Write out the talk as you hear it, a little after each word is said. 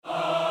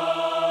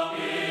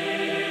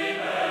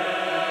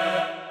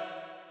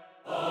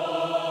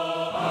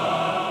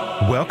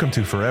Welcome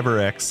to Forever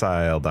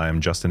Exiled. I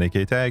am Justin,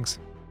 aka Tags.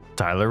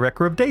 Tyler,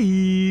 Wrecker of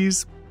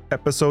Days.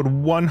 Episode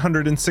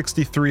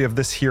 163 of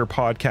this here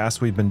podcast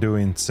we've been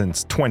doing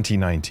since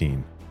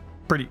 2019.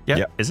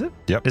 Yep. Is it?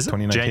 Yep. Is it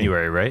 2019.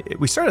 January, right?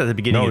 We started at the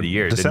beginning of the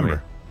year,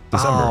 December.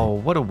 didn't we?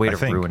 Oh, what a way to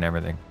ruin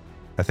everything.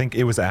 I think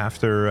it was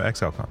after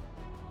ExileCon.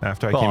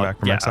 After I came back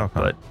from ExileCon.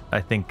 But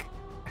I think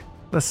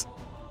let's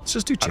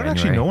just do January. I don't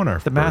actually know when our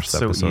the first math's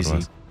so episode easy.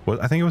 was.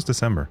 Well, I think it was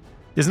December.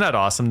 Isn't that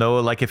awesome though?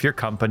 Like if your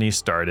company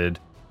started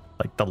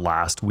like the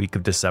last week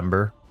of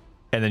December,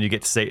 and then you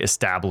get to say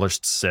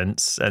established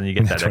since, and you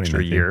get that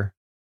extra year.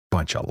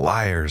 Bunch of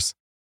liars.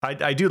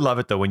 I do love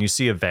it though when you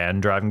see a van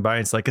driving by.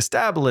 It's like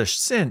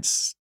established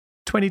since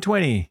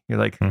 2020. You're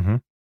like,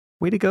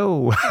 way to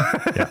go!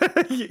 Yeah.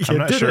 I'm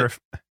not sure if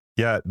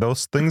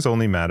those things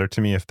only matter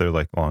to me if they're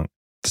like long.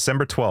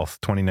 December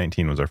 12th,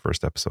 2019 was our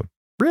first episode.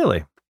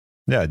 Really?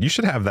 Yeah, you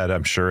should have that.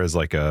 I'm sure as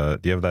like a.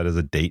 Do you have that as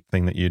a date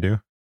thing that you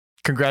do?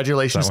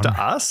 Congratulations to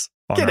us.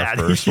 Get out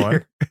of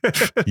here.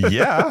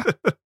 Yeah,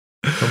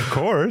 of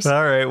course.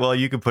 All right. Well,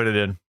 you can put it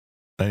in.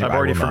 Anyway, I've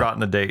already forgotten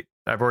the date.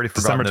 I've already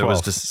forgotten that it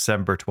was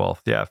December 12th.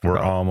 Yeah. We're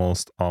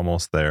almost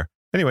there.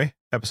 Anyway,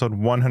 episode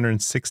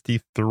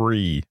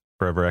 163,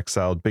 Forever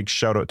Exiled. Big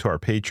shout out to our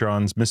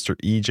patrons, Mr.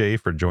 EJ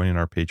for joining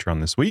our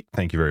Patreon this week.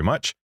 Thank you very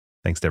much.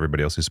 Thanks to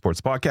everybody else who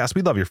supports the podcast.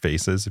 We love your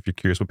faces. If you're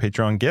curious what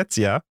Patreon gets,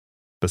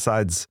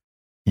 besides,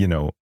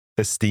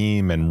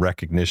 esteem and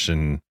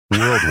recognition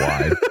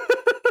worldwide,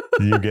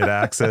 you get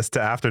access to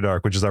After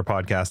Dark, which is our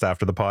podcast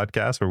after the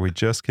podcast, where we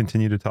just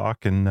continue to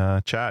talk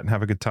and chat and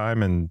have a good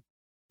time and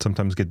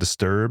sometimes get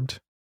disturbed.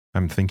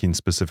 I'm thinking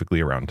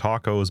specifically around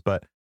tacos,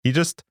 but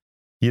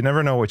you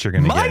never know what you're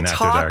going to get in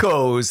After Dark. My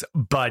tacos,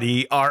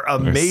 buddy, are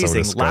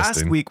amazing. So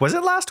last week, was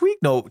it last week?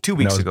 No, 2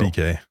 weeks ago. No, it was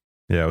BK.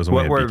 Yeah, it was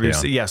when we had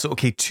BK on. Yeah, so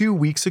 2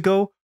 weeks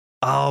ago,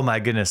 oh my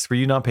goodness, for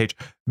you non-page,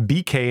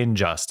 BK and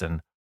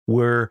Justin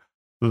were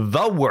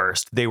the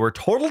worst. They were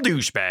total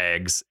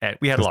douchebags, and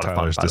we had a lot of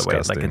fun, by the way.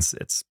 Like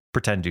it's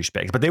pretend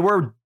douchebags, but they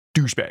were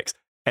douchebags,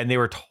 and they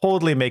were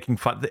totally making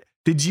fun.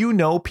 Did you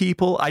know,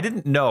 people? I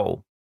didn't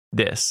know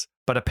this,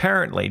 but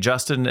apparently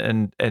Justin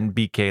and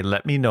BK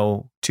let me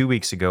know 2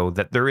 weeks ago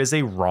that there is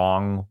a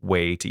wrong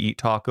way to eat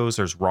tacos.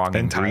 There's wrong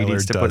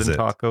ingredients to put in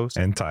tacos,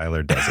 and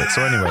Tyler does it.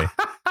 So anyway,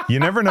 you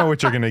never know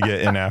what you're going to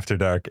get in After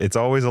Dark. It's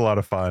always a lot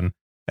of fun.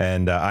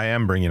 And I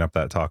am bringing up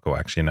that taco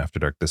actually in After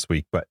Dark this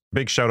week. But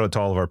big shout out to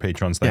all of our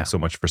patrons. Thanks so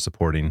much for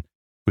supporting.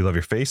 We love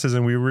your faces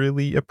and we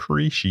really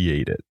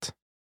appreciate it.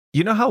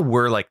 You know how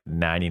we're like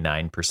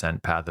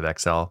 99% Path of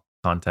Exile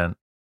content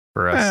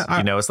for us?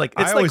 It's like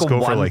I always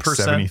go for like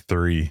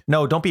 73.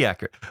 No, don't be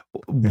accurate.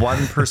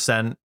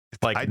 1%.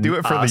 Like I do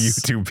it for the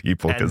YouTube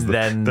people because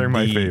they're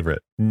my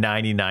favorite.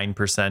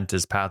 99%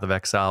 is Path of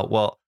Exile.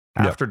 Well,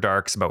 After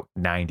Dark's about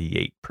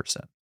 98%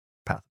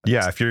 Path of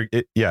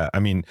Exile. I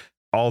mean,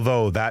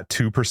 although that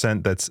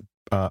 2% that's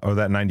or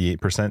that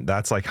 98%,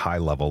 that's like high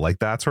level. Like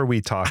that's where we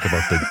talk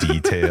about the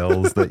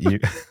details that you.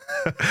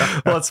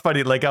 Well, it's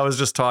funny. Like I was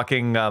just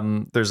talking.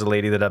 There's a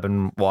lady that I've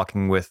been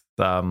walking with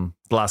the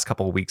last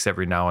couple of weeks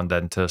every now and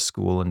then to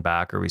school and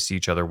back, or we see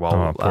each other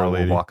while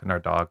we're walking our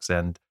dogs.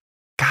 And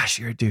gosh,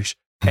 you're a douche.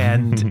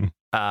 And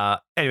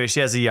anyway, she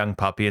has a young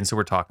puppy, and so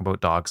we're talking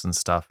about dogs and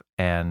stuff.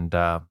 And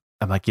I'm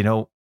like,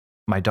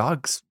 my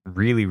dog's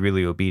really,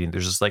 really obedient.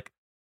 There's just like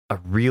a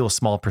real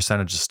small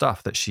percentage of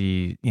stuff that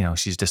she's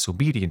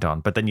disobedient on.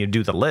 But then you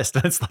do the list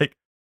and it's like,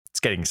 it's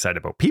getting excited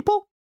about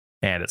people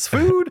and it's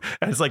food.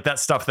 And it's like that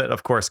stuff that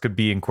of course could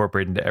be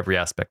incorporated into every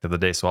aspect of the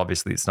day. So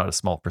obviously it's not a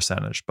small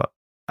percentage, but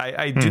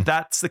I do.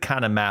 That's the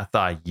kind of math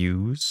I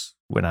use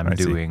when I'm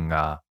doing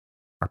our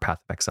Path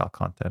of Exile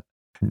content.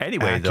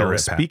 Anyway,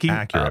 speaking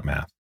accurate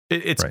math.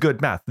 It's good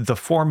math. The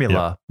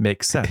formula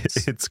makes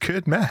sense. It's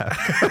good math.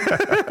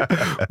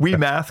 We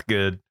math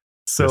good.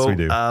 So, yes, we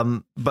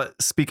do. But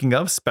speaking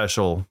of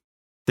special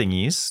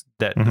thingies,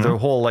 that the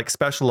whole like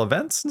special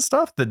events and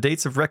stuff, the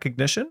dates of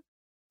recognition,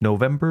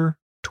 November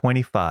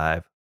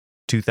 25,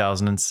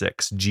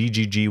 2006,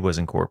 GGG was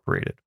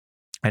incorporated.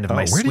 And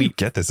where do you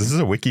get this? This is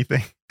a wiki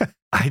thing.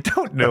 I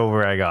don't know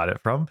where I got it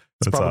from.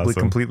 It's probably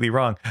awesome. Completely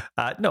wrong.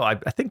 No, I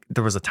think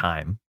there was a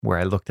time where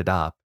I looked it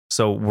up.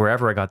 So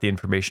wherever I got the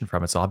information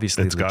from, it's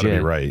obviously it's got to be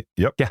right.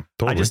 Yep. Yeah.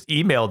 Totally. I just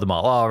emailed them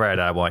all right,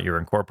 I want your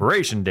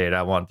incorporation date.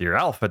 I want your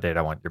alpha date.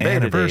 I want your beta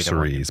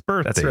anniversaries, date.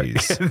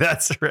 birthdays.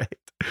 That's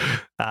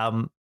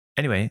right.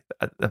 Anyway,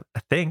 I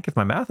think if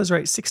my math is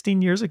right,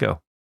 16 years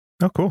ago.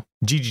 Oh, cool.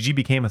 GGG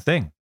became a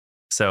thing.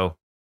 So.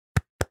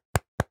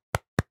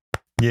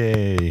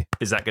 Yay.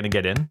 Is that going to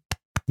get in?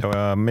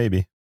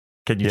 Maybe.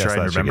 Can you try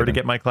and remember to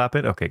get my clap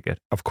in? Okay, good.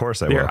 Of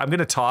course I will. I'm going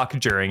to talk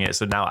during it.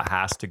 So now it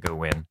has to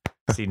go in.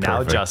 See, now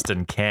Perfect.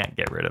 Justin can't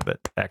get rid of it.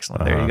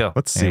 Excellent. There you go.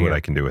 Let's see what I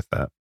can do with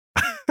that.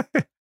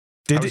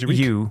 Did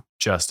you,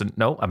 Justin?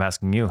 No, I'm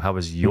asking you. How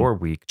was your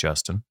week,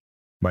 Justin?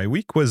 My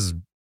week was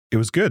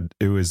good.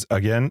 It was,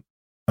 again,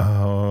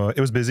 it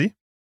was busy.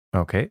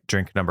 Okay.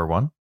 Drink number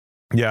one.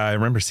 Yeah, I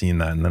remember seeing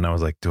that. And then I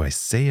was like, do I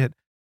say it?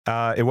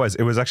 It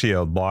was actually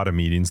a lot of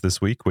meetings this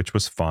week, which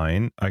was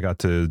fine. I got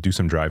to do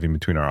some driving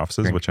between our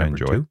offices, which I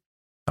enjoyed.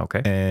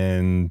 Okay.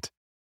 And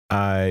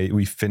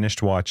we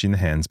finished watching The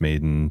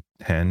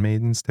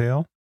Handmaiden's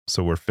Tale.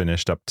 So we're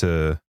finished up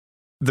to...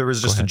 There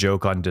was just a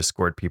joke on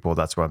Discord, people.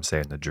 That's what I'm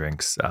saying, the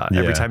drinks.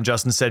 Every time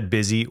Justin said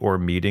busy or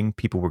meeting,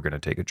 people were going to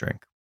take a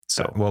drink.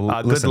 So,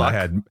 listen, good luck. I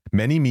had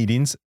many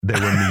meetings. They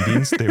were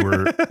meetings. They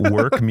were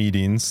work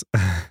meetings. Go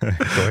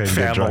ahead and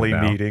family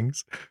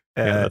meetings.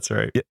 Yeah, that's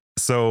right.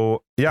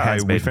 So,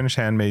 we finished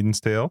Handmaiden's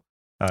Tale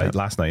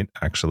last night,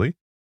 actually.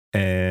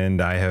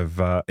 And I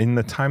have, in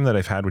the time that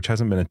I've had, which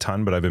hasn't been a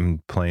ton, but I've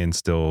been playing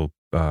still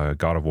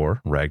God of War,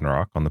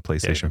 Ragnarok on the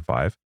PlayStation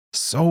 5.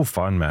 So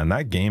fun, man.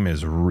 That game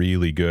is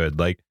really good.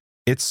 Like,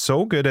 it's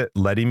so good at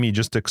letting me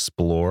just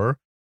explore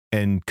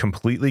and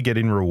completely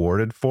getting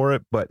rewarded for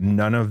it, but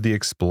none of the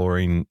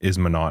exploring is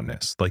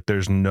monotonous. Like,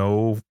 there's at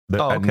no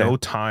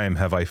time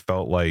have I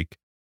felt like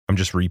I'm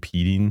just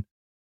repeating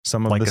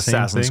some of like the same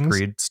Assassin's things.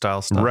 Creed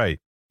style stuff. Right.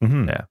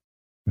 Mm-hmm. Yeah.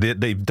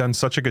 They've done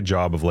such a good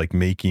job of like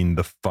making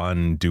the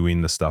fun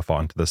doing the stuff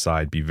onto the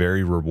side be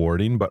very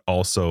rewarding, but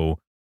also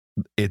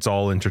it's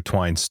all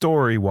intertwined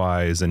story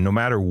wise. And no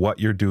matter what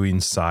you're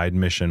doing side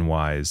mission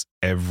wise,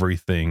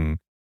 everything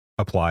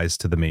applies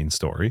to the main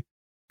story.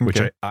 Which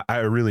I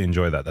really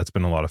enjoy that. That's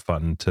been a lot of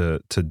fun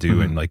to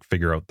do and like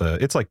figure out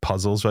it's like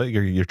puzzles, right?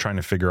 You're trying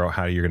to figure out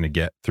how you're going to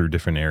get through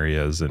different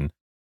areas, and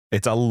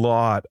it's a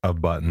lot of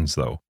buttons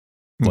though.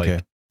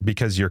 Like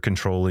because you're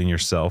controlling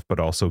yourself, but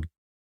also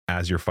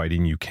as you're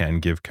fighting, you can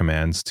give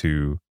commands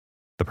to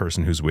the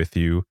person who's with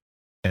you,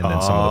 and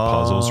then some of the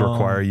puzzles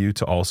require you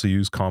to also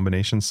use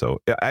combinations. So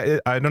I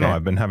don't know.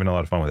 I've been having a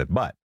lot of fun with it,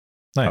 but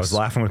I was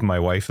laughing with my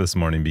wife this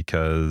morning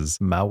because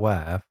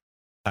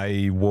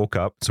I woke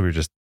up. So we were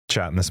just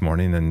chatting this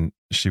morning and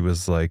she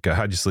was like,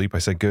 how'd you sleep? I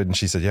said, good. And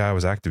she said, yeah, I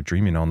was active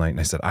dreaming all night. And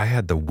I said, I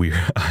had the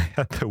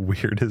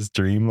weirdest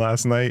dream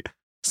last night.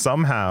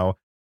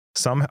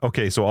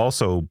 Okay. So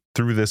also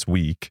through this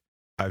week,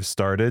 I've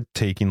started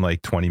taking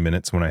like 20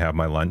 minutes when I have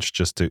my lunch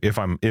just to, if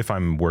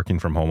I'm working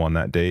from home on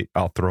that day,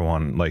 I'll throw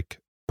on like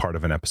part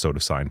of an episode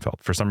of Seinfeld.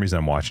 For some reason,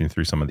 I'm watching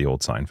through some of the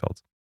old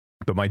Seinfelds.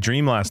 But my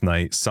dream last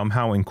night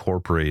somehow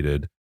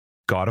incorporated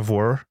God of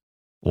War,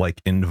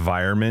 like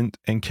environment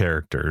and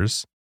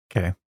characters.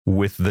 Okay.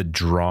 With the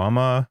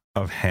drama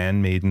of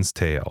Handmaiden's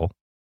Tale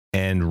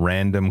and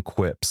random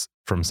quips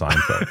from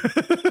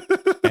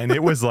Seinfeld. And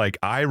it was like,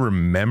 I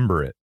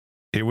remember it.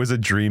 It was a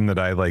dream that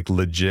I like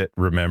legit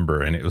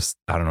remember. And it was,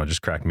 I don't know,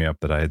 just cracked me up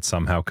that I had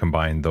somehow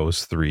combined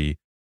those three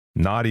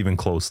not even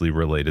closely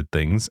related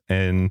things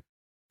and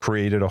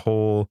created it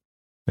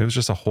was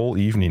just a whole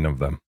evening of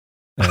them.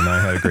 And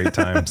I had a great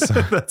time. So.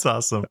 That's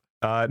awesome.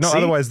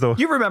 Otherwise though,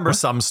 you remember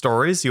some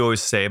stories you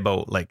always say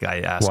about like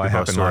I asked about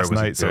happened last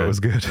night, so it was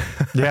good.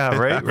 Yeah,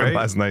 right.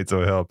 Last night,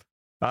 so it helped.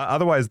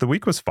 Otherwise, the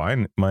week was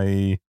fine.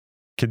 My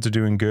kids are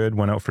doing good.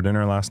 Went out for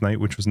dinner last night,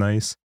 which was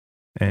nice,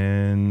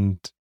 and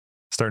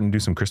starting to do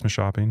some Christmas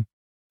shopping,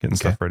 getting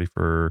stuff ready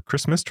for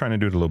Christmas. Trying to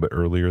do it a little bit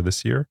earlier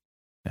this year,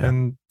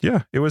 and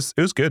it was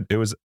good. It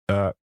was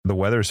the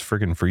weather's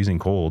friggin' freezing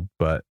cold,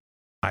 but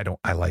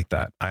I like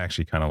that. I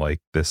actually kind of like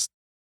this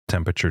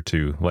temperature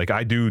too. Like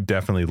I do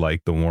definitely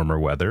like the warmer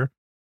weather,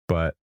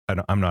 but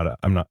I'm not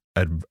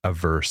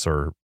averse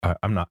or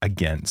I'm not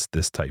against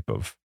this type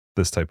of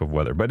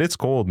weather. But it's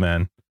cold,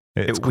 man.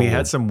 It's cold. We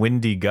had some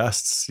windy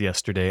gusts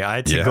yesterday. I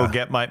had to go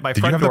get my Did front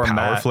you have door the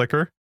power mat.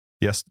 flicker?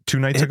 Yes, 2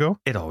 nights ago.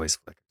 It always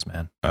flickers,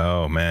 man.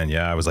 Oh man,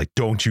 yeah. I was like,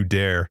 don't you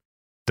dare.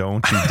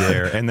 Don't you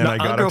dare. And then I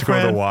got up to go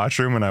to the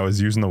washroom and I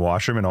was using the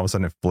washroom and all of a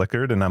sudden it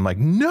flickered and I'm like,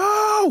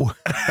 no.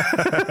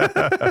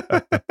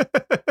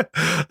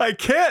 I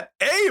can't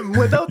aim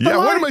without the lights.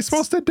 What am I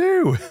supposed to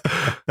do?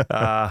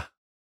 Yeah,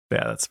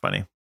 that's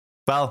funny.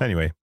 Well,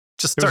 anyway,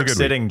 just start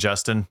sitting,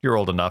 Justin. You're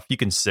old enough. You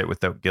can sit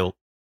without guilt,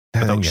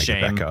 without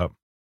shame.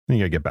 You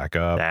gotta get back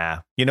up.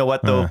 Yeah. You know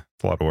what though?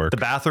 It's a lot of work. The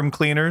bathroom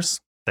cleaners,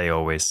 they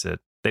always sit.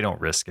 They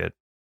don't risk it.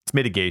 It's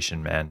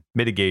mitigation, man.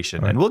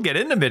 Mitigation. Right. And we'll get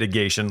into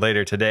mitigation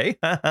later today.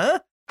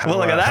 Well,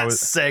 look at that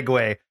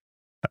segue.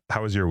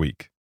 How was your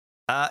week?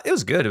 It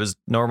was good. It was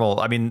normal.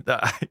 I mean,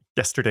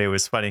 yesterday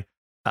was funny.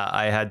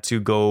 I had to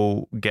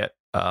go get,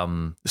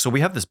 so we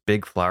have this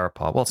big flower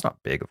pot. Well, it's not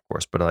big, of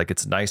course, but like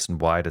it's nice and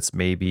wide. It's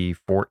maybe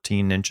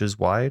 14 inches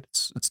wide.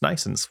 It's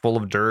nice and it's full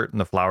of dirt and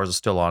the flowers are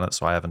still on it.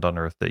 So I haven't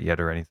unearthed it yet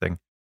or anything.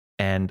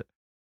 And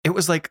it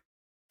was like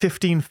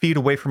 15 feet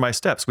away from my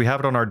steps. We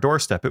have it on our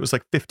doorstep. It was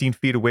like 15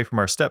 feet away from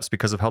our steps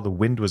because of how the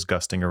wind was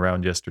gusting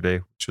around yesterday,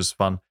 which was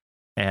fun.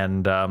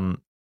 And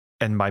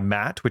my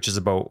mat, which is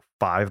about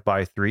 5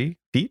 by 3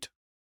 feet,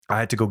 I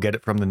had to go get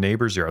it from the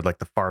neighbor's yard, like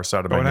the far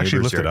side of my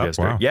neighbor's yard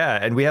yesterday. Wow. Yeah,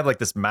 and we have like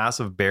this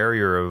massive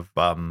barrier of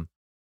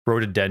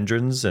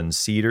rhododendrons and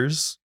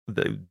cedars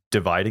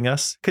dividing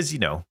us because, you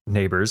know,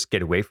 neighbors,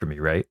 get away from me,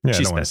 right? Yeah,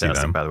 she's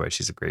fantastic, by the way.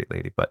 She's a great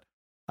lady. But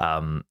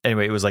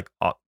anyway, it was like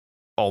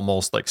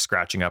almost like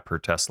scratching up her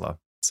Tesla.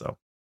 So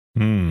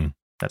I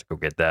had to go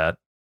get that.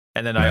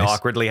 And then I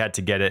awkwardly had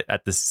to get it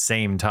at the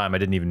same time. I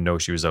didn't even know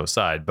she was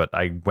outside, but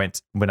I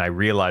went when I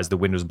realized the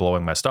wind was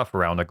blowing my stuff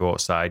around. I go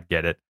outside,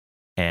 get it.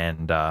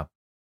 And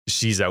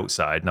she's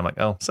outside and I'm like,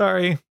 oh,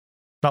 sorry.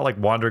 not like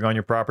wandering on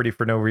your property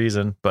for no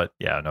reason. But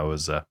yeah, no, it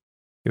was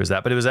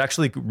that. But it was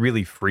actually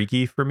really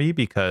freaky for me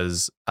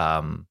because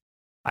I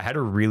had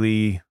a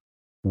really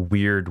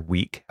weird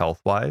week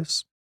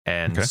health-wise.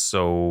 And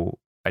so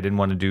I didn't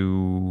want to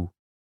do...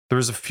 There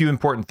was a few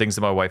important things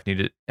that my wife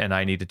needed and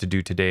I needed to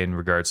do today in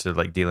regards to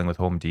like dealing with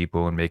Home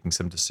Depot and making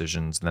some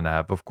decisions. And then I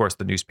have, of course,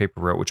 the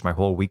newspaper route, which my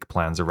whole week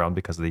plans around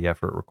because of the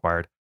effort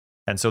required.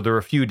 And so there were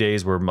a few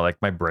days where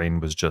my brain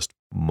was just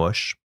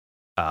mush.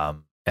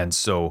 And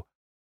so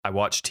I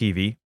watched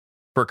TV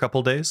for a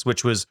couple days,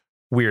 which was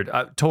weird.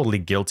 Totally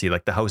guilty.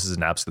 Like the house is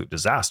an absolute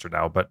disaster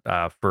now, but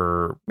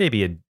for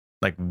maybe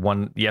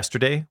one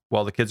yesterday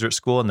while the kids are at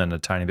school and then a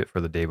tiny bit for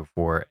the day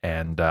before.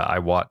 And I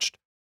watched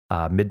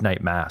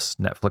Midnight Mass,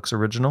 Netflix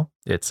original.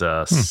 It's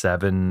a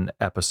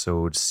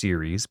 7-episode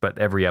series, but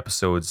every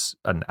episode's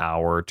an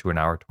hour to an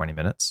hour, 20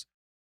 minutes.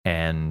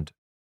 And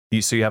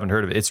so you haven't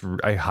heard of it.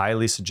 I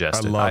highly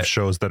suggest it. I love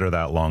shows that are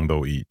that long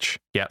though each.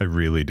 Yeah. I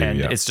really do. And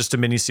it's just a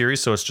mini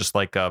series. So it's just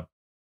like a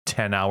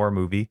 10-hour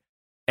movie.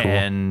 Cool.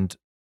 And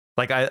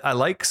like, I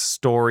like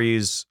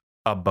stories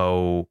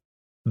about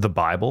the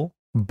Bible,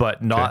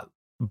 but not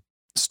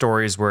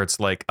stories where it's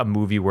like a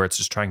movie where it's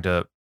just trying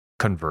to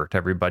convert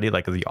everybody,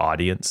 like the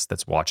audience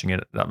that's watching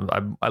it.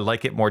 I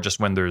like it more just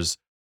when there's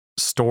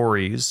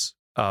stories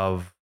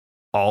of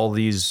all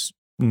these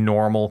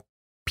normal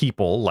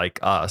people like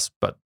us,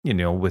 but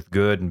with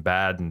good and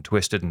bad and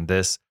twisted and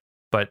this,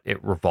 but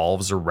it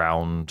revolves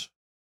around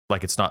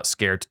like it's not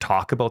scared to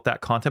talk about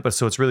that content. But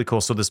so it's really cool.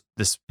 So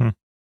this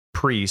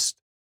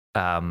priest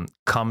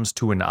comes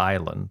to an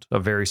island, a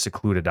very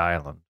secluded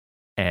island,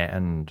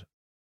 and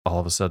all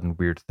of a sudden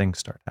weird things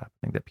start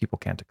happening that people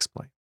can't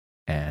explain.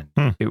 And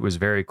it was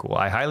very cool.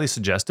 I highly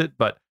suggest it,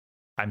 but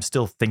I'm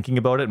still thinking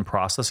about it and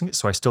processing it.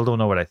 So I still don't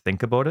know what I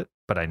think about it,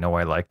 but I know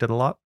I liked it a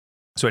lot.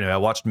 So anyway, I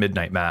watched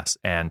Midnight Mass,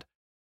 and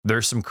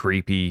there's some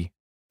creepy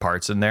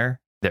parts in there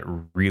that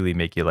really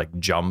make you like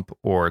jump,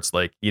 or it's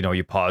like,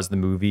 you pause the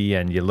movie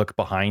and you look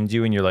behind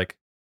you and you're like,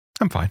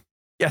 I'm fine.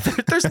 Yeah,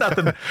 there's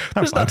nothing,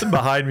 nothing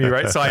behind me.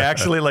 Right. So I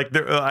actually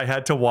I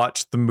had to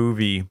watch the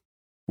movie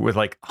with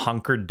like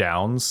hunkered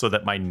down so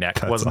that my neck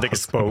wasn't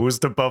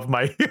exposed above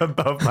my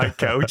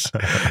couch.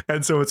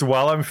 And so it's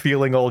while I'm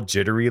feeling all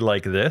jittery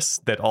like this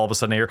that all of a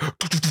sudden I hear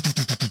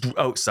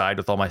outside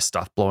with all my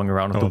stuff blowing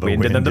around with the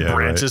wind, and then the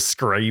branches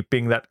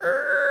scraping that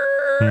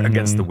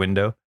against the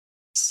window.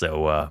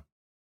 So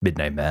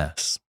Midnight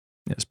Mass.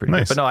 It's pretty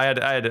nice. Good. But no, I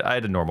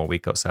had a normal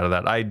week outside of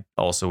that. I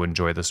also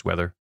enjoy this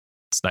weather.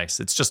 It's nice.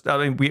 It's just,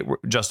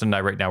 Justin and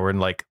I right now, we're in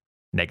like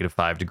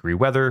 -5 degree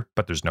weather,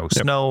 but there's no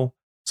snow.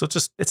 So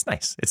it's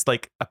nice. It's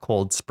like a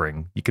cold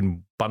spring. You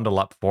can bundle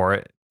up for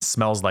it. It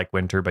smells like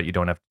winter, but you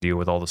don't have to deal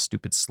with all the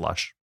stupid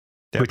slush,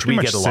 which we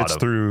get a lot of.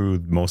 Through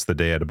most of the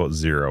day at about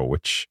 0,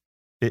 which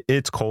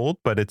it's cold,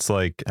 but it's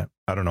like,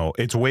 I don't know.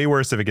 It's way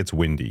worse if it gets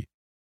windy.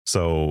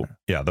 So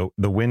yeah,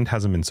 the wind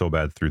hasn't been so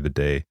bad through the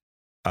day.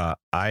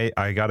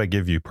 I got to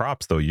give you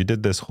props though. You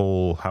did this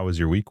whole "How was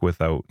your week"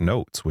 without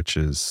notes, which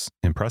is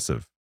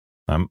impressive.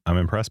 I'm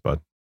impressed, bud.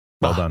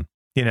 Well done.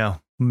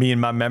 Me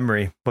and my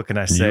memory. What can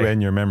I say? You and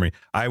your memory.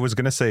 I was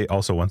going to say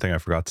also one thing I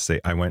forgot to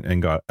say. I went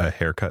and got a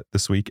haircut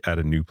this week at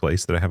a new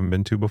place that I haven't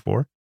been to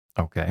before.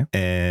 Okay.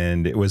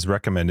 And it was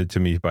recommended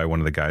to me by one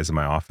of the guys in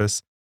my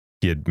office.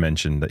 He had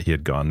mentioned that he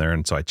had gone there.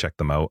 And so I checked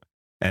them out.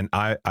 And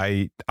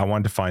I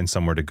wanted to find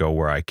somewhere to go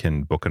where I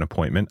can book an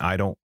appointment. I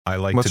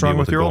like What's to be wrong able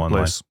with to your go old online.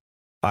 place?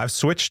 I've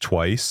switched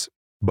twice,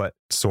 but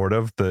sort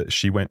of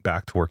she went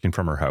back to working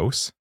from her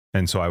house.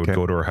 And so I would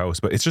go to her house,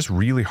 but it's just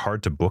really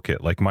hard to book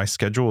it. Like my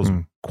schedule is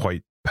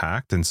quite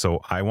packed. And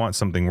so I want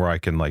something where I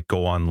can like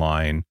go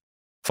online,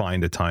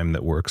 find a time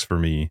that works for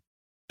me,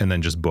 and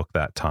then just book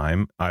that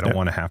time. I don't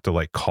want to have to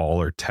like call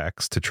or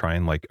text to try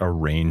and like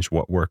arrange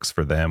what works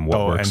for them,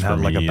 what works and for have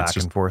me. Like a back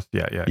and forth.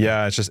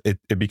 Yeah. It's just,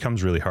 it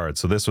becomes really hard.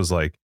 So this was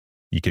like,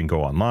 you can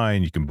go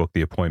online, you can book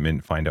the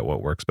appointment, find out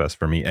what works best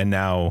for me. And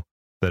now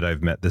that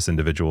I've met this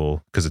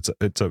individual, because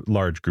it's a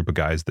large group of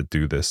guys that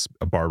do this,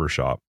 a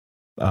barbershop.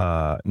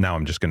 Now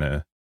I'm just going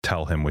to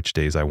tell him which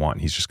days I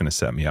want. He's just going to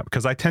set me up,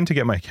 because I tend to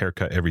get my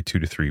haircut every 2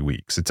 to 3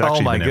 weeks. It's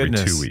actually been every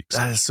 2 weeks.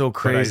 That is so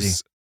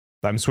crazy.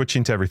 I'm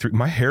switching to every 3.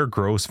 My hair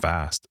grows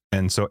fast.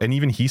 And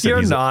even he said,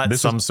 you're not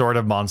some sort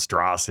of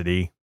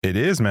monstrosity. It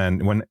is,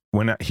 man.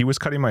 When he was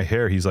cutting my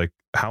hair, he's like,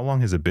 how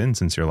long has it been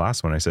since your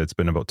last one? I said, it's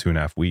been about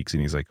 2.5 weeks.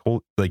 And he's like,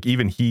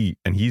 even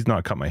he's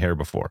not cut my hair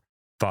before,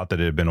 thought that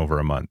it had been over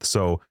a month.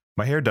 So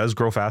my hair does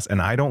grow fast,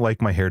 and I don't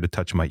like my hair to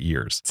touch my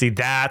ears. See,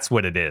 that's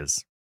what it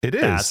is. It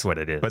is. That's what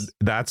it is. But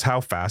that's how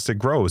fast it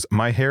grows.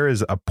 My hair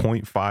is a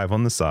 0.5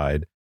 on the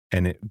side,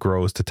 and it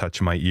grows to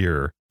touch my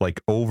ear,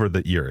 like over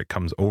the ear. It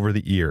comes over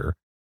the ear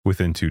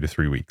within 2 to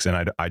 3 weeks.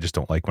 And I just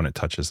don't like when it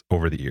touches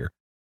over the ear.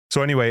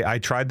 So anyway, I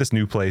tried this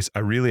new place. I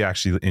really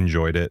actually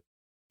enjoyed it.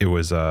 It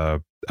was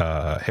a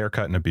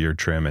haircut and a beard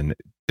trim, and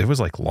it was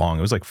like long.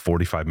 It was like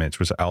 45 minutes,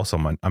 which also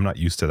I'm not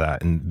used to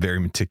that, and very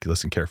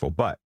meticulous and careful.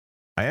 But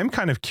I am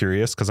kind of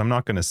curious, because I'm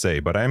not going to say,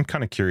 but I am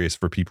kind of curious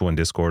for people in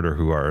Discord or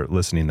who are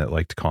listening that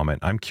like to comment.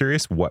 I'm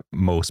curious what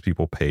most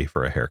people pay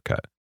for a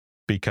haircut,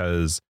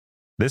 because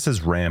this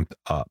is ramped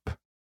up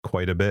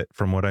quite a bit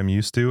from what I'm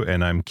used to.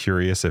 And I'm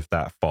curious if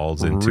that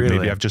falls into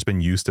maybe I've just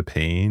been used to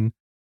paying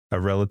a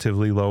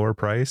relatively lower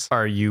price.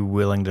 Are you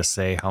willing to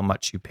say how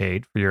much you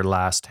paid for your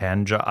last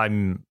hand job?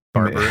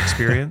 Barber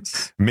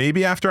experience?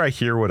 Maybe after I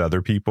hear what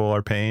other people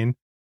are paying,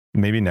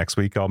 maybe next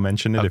week I'll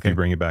mention it if you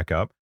bring it back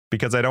up.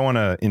 Because I don't want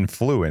to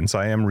influence.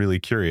 I am really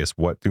curious.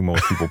 What do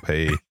most people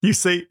pay? You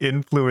say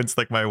influence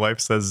like my wife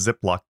says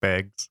Ziploc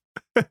bags.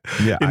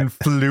 Yeah.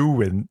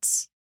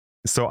 Influence.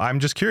 So I'm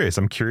just curious.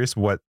 I'm curious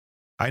what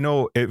I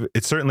know.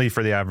 It's certainly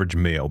for the average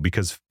male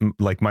because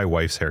like my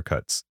wife's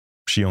haircuts,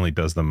 she only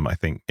does them, I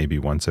think, maybe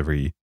once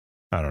every,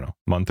 I don't know,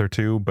 month or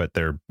two, but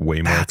they're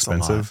way more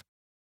expensive.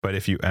 But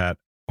if you add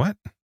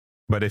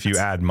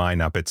add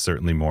mine up, it's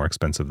certainly more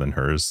expensive than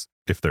hers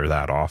if they're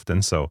that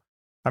often. So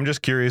I'm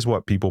just curious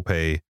what people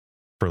pay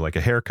for like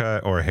a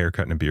haircut or a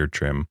haircut and a beard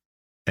trim.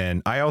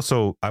 And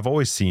I've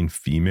always seen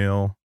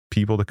female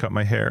people to cut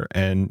my hair,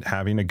 and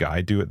having a guy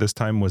do it this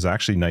time was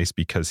actually nice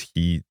because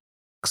he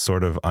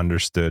sort of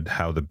understood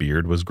how the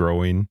beard was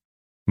growing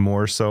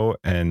more so.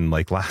 And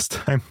like last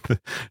time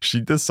she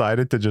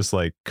decided to just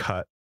like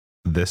cut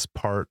this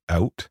part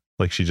out.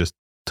 Like she just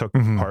took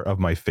part of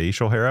my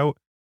facial hair out,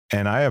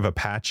 and I have a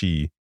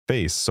patchy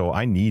face. So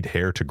I need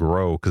hair to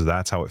grow because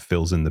that's how it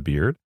fills in the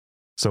beard.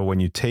 So when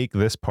you take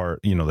this part,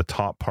 the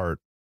top part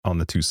on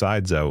the two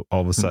sides out,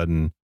 all of a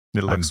sudden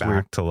it looks I'm back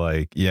weird. To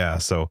like, yeah.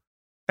 So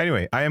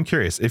anyway, I am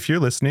curious if you're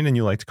listening and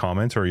you like to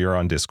comment or you're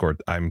on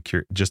Discord, I'm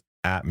curious, just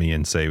at me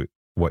and say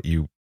what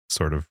you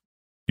sort of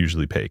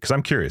usually pay. Cause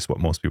I'm curious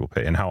what most people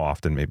pay and how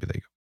often maybe they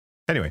go.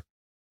 Anyway,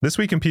 this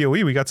week in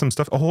PoE, we got some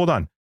stuff. Oh, hold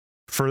on.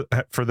 For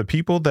the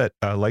people that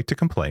like to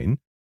complain,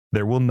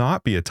 there will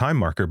not be a time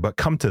marker, but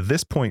come to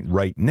this point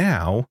right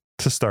now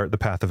to start the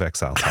Path of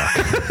Exile talk.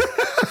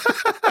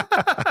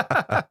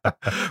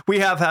 We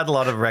have had a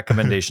lot of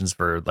recommendations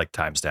for like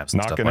timestamps and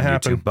not stuff gonna on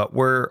happen. YouTube, but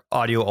we're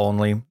audio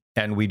only,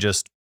 and we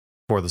just,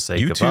 for the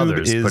sake YouTube of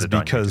others, is put it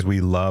because on YouTube.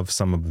 we love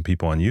some of the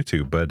people on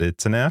YouTube, but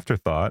it's an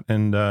afterthought,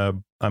 and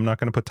I'm not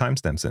going to put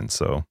timestamps in.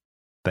 So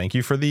thank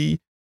you for the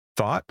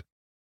thought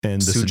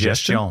and the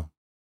suggestion.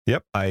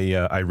 Yep,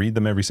 I read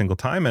them every single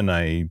time, and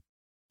I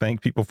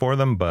thank people for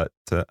them, but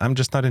I'm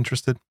just not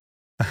interested.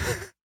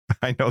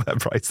 I know that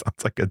probably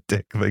sounds like a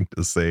dick thing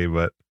to say,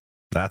 but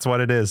that's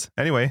what it is.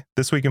 Anyway,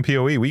 this week in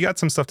PoE, we got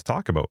some stuff to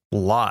talk about.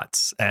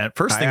 Lots. And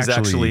first thing's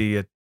actually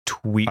a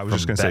tweet. I was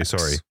just going to say,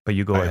 sorry, but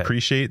you go ahead. I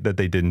appreciate that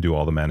they didn't do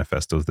all the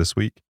manifestos this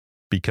week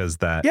because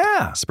that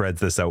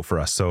spreads this out for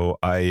us. So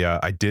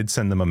I did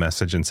send them a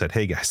message and said,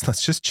 hey guys,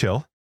 let's just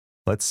chill.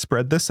 Let's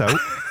spread this out.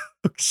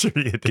 Sure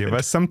you did. Give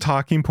us some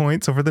talking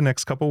points over the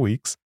next couple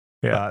weeks.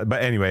 Yeah.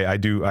 But anyway,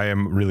 I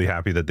am really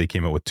happy that they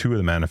came out with 2 of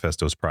the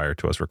manifestos prior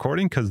to us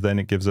recording, because then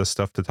it gives us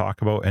stuff to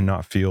talk about and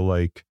not feel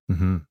like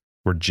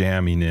we're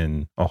jamming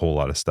in a whole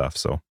lot of stuff.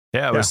 So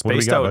yeah, it was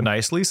spaced out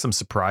nicely. Some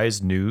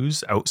surprise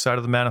news outside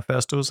of the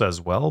manifestos as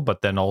well,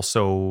 but then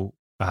also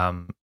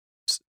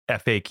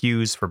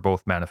FAQs for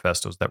both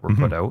manifestos that were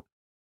put out.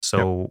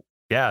 So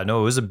it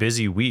was a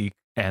busy week,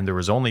 and there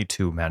was only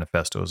 2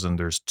 manifestos, and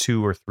there's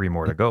 2 or 3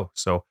 more to go.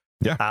 So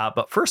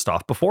but first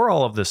off, before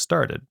all of this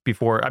started, we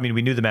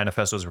knew the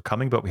manifestos were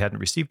coming, but we hadn't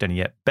received any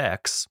yet.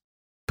 Bex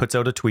puts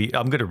out a tweet.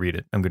 I'm going to read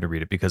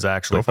it because I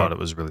actually thought it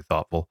was really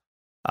thoughtful.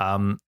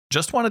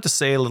 Just wanted to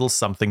say a little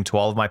something to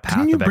all of my Path of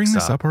Exile. Didn't you bring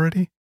this up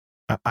already?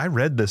 I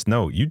read this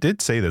note. You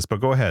did say this, but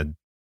go ahead.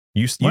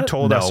 You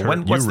told us.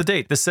 What's the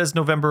date? This says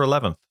November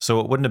 11th, so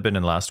it wouldn't have been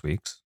in last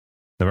week's.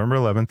 November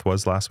 11th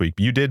was last week.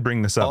 You did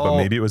bring this up, but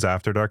maybe it was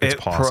after dark. It's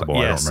possible.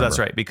 Yes, that's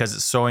right, because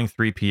it's showing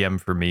 3 p.m.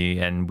 for me,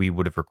 and we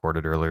would have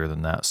recorded earlier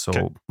than that.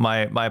 So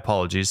my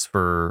apologies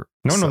for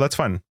no, that's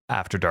fine.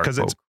 After dark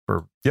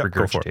for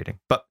regurgitating,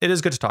 but it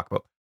is good to talk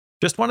about.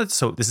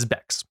 So this is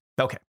Bex.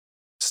 Okay,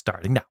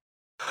 starting now.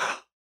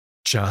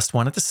 Just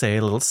wanted to say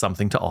a little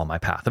something to all my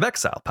Path of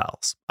Exile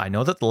pals. I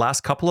know that the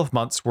last couple of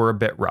months were a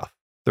bit rough.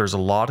 There's a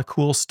lot of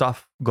cool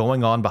stuff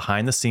going on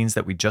behind the scenes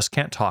that we just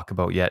can't talk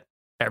about yet.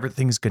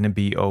 Everything's going to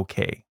be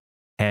okay.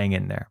 Hang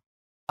in there.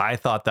 I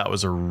thought that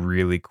was a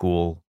really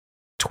cool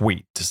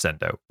tweet to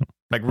send out.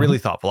 Like really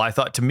thoughtful. I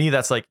thought, to me,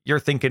 that's like, you're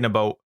thinking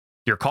about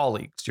your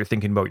colleagues. You're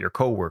thinking about your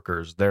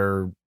coworkers.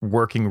 They're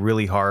working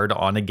really hard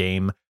on a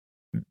game.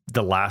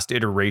 The last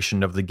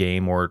iteration of the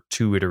game, or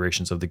 2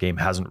 iterations of the game,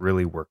 hasn't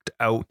really worked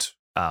out.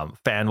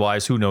 Fan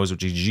wise, who knows what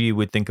GG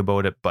would think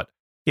about it, but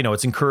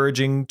it's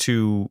encouraging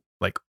to,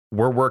 like,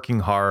 we're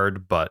working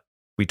hard, but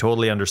we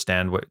totally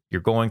understand what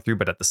you're going through.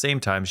 But at the same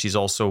time, she's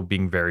also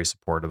being very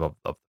supportive of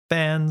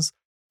fans,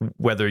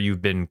 whether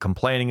you've been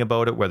complaining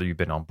about it, whether you've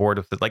been on board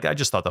with it. Like, I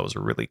just thought that was a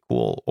really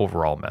cool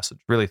overall message,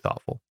 really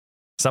thoughtful.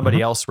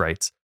 Somebody else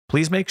writes,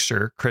 please make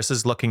sure Chris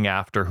is looking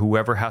after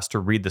whoever has to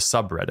read the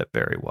subreddit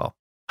very well.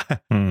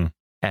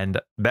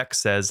 And Beck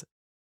says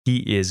he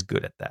is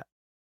good at that.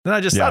 And I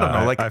don't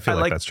know. Like, I feel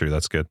like that's true.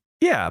 That's good.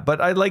 Yeah,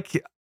 but I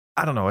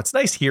don't know. It's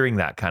nice hearing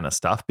that kind of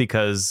stuff,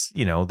 because,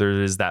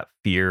 there is that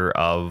fear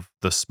of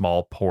the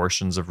small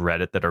portions of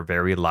Reddit that are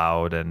very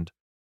loud and,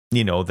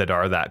 that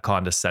are that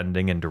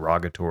condescending and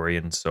derogatory.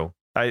 And so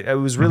It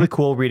was really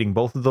cool reading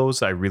both of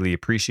those. I really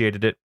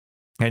appreciated it.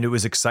 And it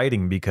was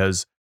exciting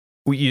because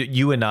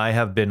you and I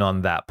have been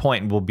on that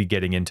point, and we'll be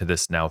getting into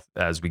this now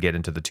as we get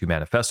into the 2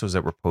 manifestos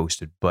that were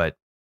posted. But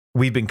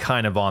we've been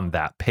kind of on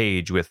that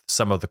page with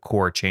some of the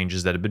core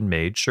changes that have been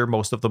made. Sure,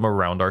 most of them are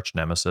around Arch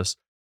Nemesis,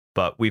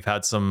 but we've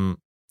had some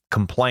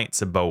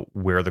complaints about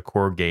where the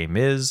core game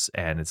is,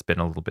 and it's been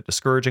a little bit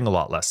discouraging, a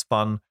lot less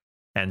fun.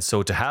 And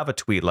so to have a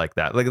tweet like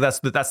that, like that's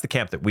the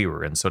camp that we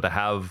were in. So to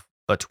have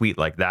a tweet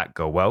like that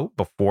go out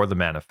before the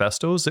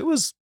manifestos, it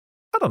was,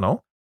 I don't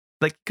know,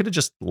 like could have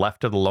just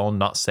left it alone,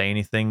 not say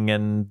anything,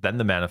 and then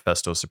the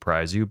manifesto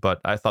surprise you. But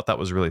I thought that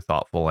was really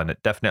thoughtful, and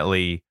it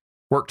definitely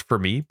worked for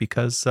me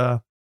because, I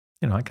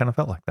kind of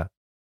felt like that.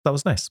 That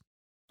was nice.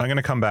 I'm going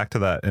to come back to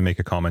that and make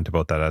a comment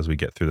about that as we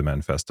get through the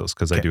manifestos,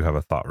 because I do have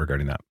a thought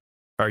regarding that.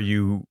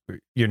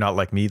 You're not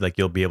like me, like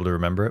you'll be able to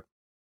remember it?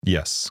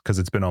 Yes, because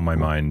it's been on my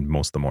mind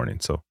most of the morning.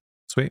 So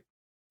sweet.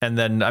 And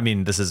then, I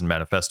mean, this isn't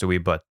manifesto-y,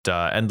 but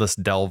Endless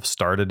Delve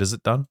started. Is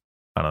it done?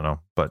 I don't know,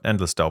 but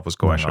Endless Delve was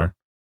going on.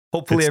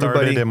 Hopefully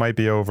everybody... It might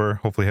be over.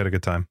 Hopefully had a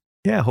good time.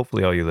 Yeah,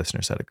 hopefully all you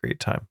listeners had a great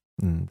time.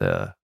 And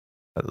no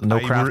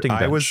crafting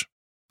bench.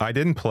 I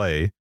didn't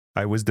play.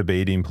 I was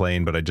debating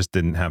playing, but I just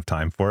didn't have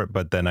time for it.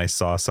 But then I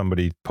saw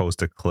somebody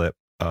post a clip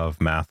of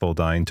Mathil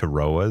dying to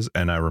Roas,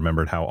 and I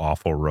remembered how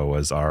awful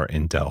Roas are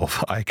in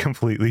Delve. I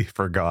completely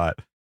forgot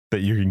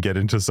that you can get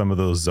into some of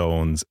those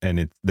zones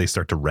and they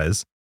start to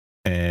res.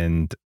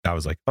 And I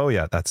was like, oh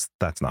yeah, that's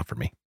not for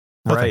me.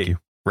 Oh, right. Thank you.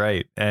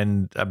 Right.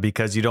 And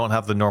because you don't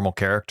have the normal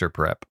character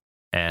prep.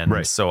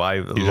 And so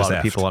a lot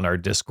of people on our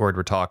Discord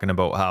were talking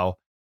about how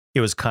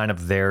it was kind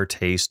of their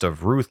taste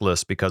of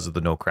Ruthless because of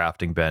the no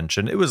crafting bench.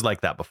 And it was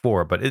like that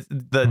before, but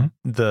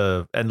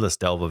the Endless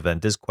Delve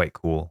event is quite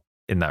cool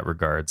in that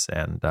regards.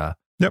 And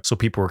so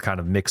people were kind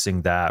of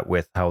mixing that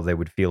with how they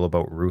would feel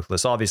about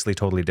Ruthless. Obviously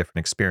totally different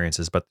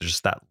experiences, but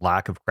just that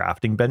lack of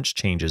crafting bench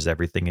changes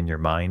everything in your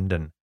mind.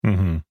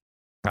 And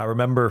I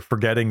remember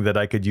forgetting that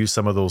I could use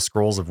some of those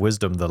scrolls of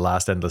wisdom the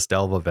last Endless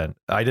Delve event.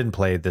 I didn't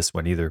play this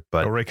one either,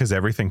 but because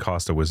everything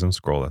cost a wisdom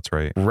scroll. That's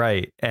right.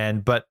 Right.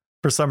 But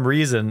for some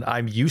reason,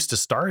 I'm used to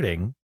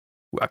starting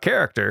a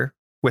character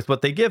with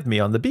what they give me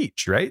on the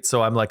beach, right?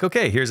 So I'm like,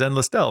 okay, here's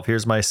Endless Delve.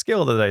 Here's my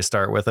skill that I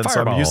start with. And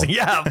Fireball. So I'm using,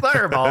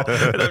 Fireball.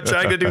 And I'm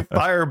trying to do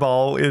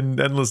Fireball in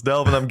Endless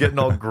Delve, and I'm getting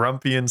all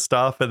grumpy and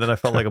stuff. And then I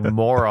felt like a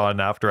moron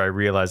after I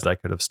realized I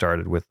could have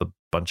started with a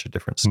bunch of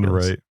different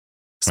skills. Right.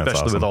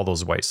 Especially awesome. With all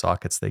those white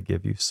sockets they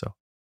give you. So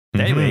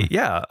anyway,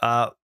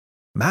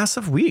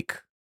 massive week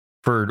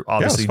for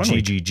obviously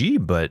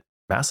GGG, but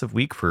massive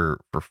week for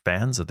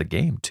fans of the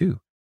game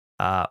too.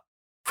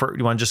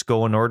 You want to just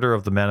go in order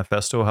of the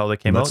manifesto, how they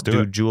came out?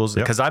 Do Jules,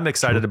 because I'm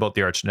excited about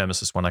the Arch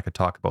Nemesis one. I could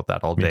talk about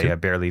that all day. I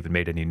barely even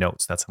made any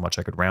notes. That's how much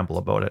I could ramble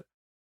about it.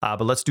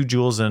 But let's do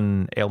Jules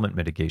and ailment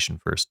mitigation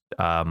first.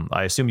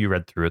 I assume you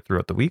read through it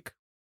throughout the week.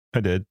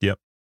 I did. Yep.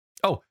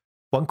 Oh,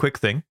 one quick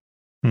thing.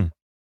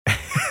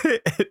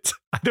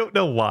 I don't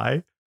know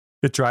why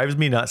it drives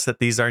me nuts that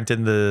these aren't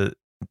in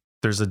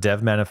there's a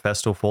dev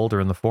manifesto folder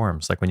in the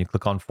forums. Like when you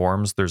click on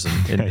forums, there's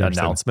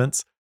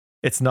announcements.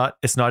 It's not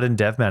in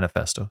dev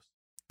manifestos.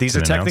 These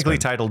are technically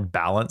titled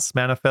balance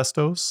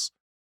manifestos,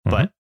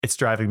 but it's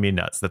driving me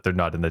nuts that they're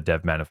not in the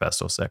dev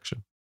manifesto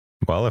section.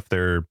 Well, if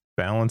they're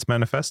balance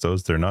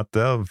manifestos, they're not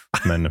dev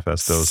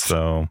manifestos.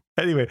 So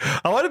anyway,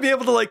 I want to be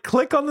able to like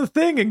click on the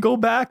thing and go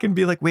back and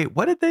be like, wait,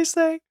 what did they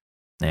say?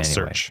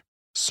 Anyway.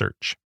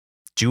 Search.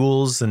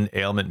 Jules and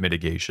ailment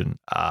mitigation.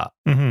 Why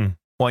don't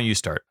you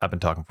start? I've been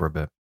talking for a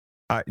bit.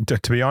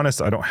 To be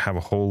honest, I don't have a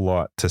whole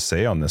lot to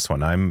say on this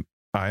one.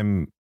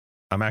 I'm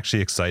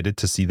actually excited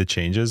to see the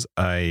changes.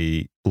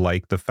 I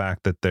like the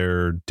fact that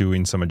they're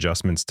doing some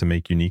adjustments to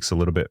make uniques a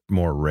little bit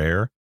more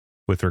rare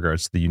with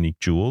regards to the unique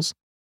jewels.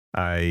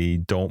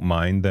 I don't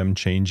mind them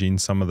changing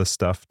some of the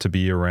stuff to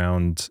be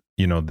around,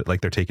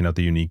 like they're taking out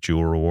the unique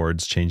jewel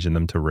rewards, changing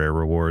them to rare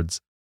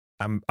rewards.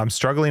 I'm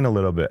struggling a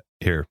little bit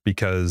here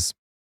because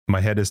my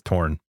head is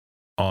torn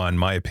on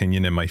my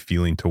opinion and my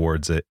feeling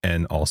towards it,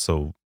 and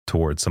also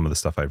towards some of the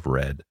stuff I've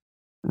read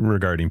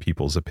regarding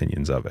people's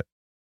opinions of it.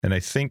 And I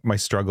think my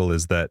struggle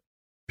is that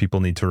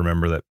people need to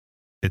remember that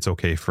it's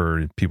okay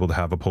for people to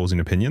have opposing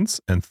opinions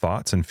and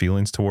thoughts and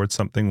feelings towards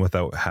something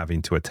without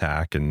having to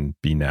attack and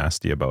be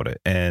nasty about it.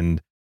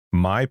 And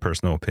my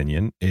personal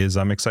opinion is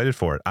I'm excited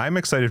for it. I'm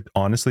excited,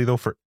 honestly, though,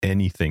 for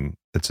anything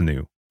that's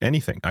new.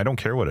 Anything. I don't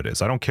care what it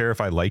is. I don't care if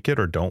I like it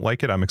or don't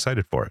like it. I'm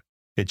excited for it.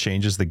 It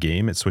changes the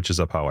game. It switches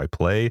up how I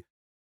play.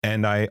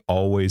 And I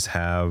always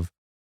have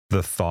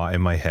the thought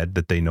in my head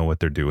that they know what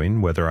they're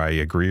doing, whether I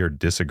agree or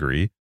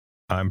disagree.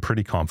 I'm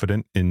pretty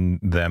confident in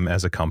them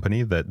as a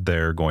company that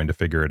they're going to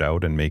figure it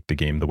out and make the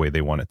game the way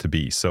they want it to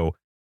be. So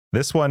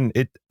this one,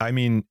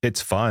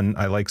 it's fun.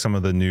 I like some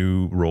of the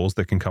new roles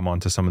that can come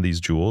onto some of these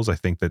jewels. I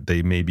think that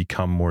they may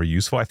become more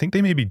useful. I think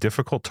they may be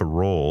difficult to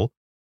roll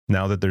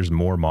now that there's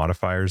more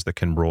modifiers that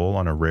can roll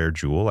on a rare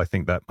jewel. I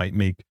think that might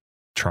make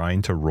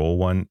trying to roll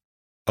one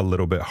a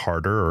little bit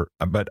harder,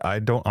 but I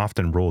don't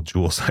often roll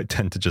jewels. I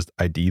tend to just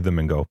ID them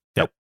and go,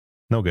 yep,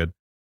 no good.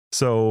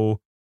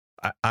 So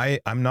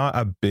I'm not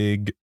a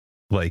big,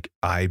 like,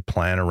 I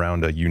plan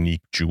around a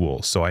unique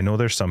jewel. So I know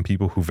there's some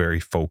people who very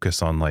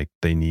focus on like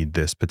they need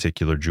this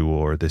particular jewel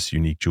or this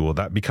unique jewel.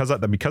 That because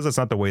it's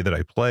not the way that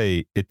I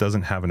play, it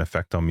doesn't have an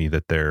effect on me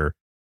that they're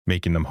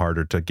making them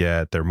harder to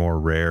get. They're more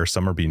rare.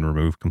 Some are being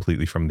removed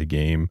completely from the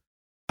game.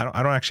 I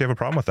don't actually have a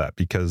problem with that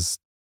because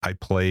I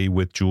play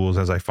with jewels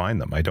as I find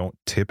them. I don't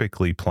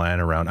typically plan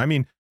around. I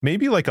mean,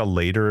 maybe like a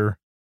later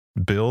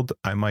build,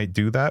 I might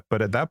do that.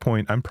 But at that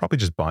point, I'm probably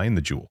just buying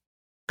the jewel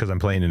because I'm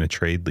playing in a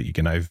trade league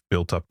and I've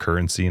built up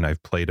currency and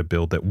I've played a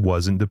build that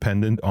wasn't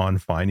dependent on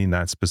finding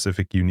that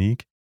specific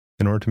unique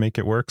in order to make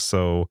it work.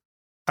 So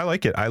I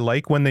like it. I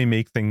like when they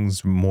make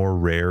things more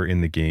rare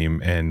in the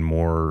game and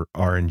more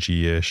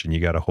RNG-ish and you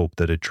got to hope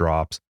that it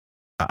drops.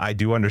 I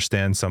do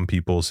understand some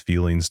people's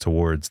feelings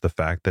towards the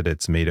fact that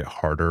it's made it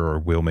harder or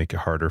will make it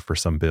harder for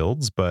some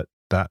builds, but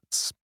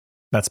that's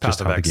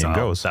just how the game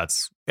goes.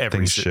 That's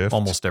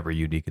almost every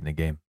unique in the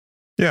game.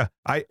 Yeah.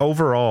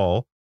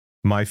 Overall,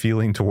 my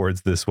feeling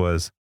towards this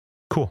was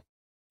cool.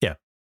 Yeah.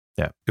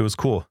 It was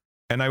cool.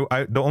 And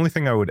I the only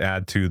thing I would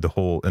add to the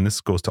whole, and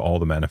this goes to all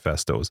the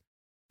manifestos,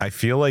 I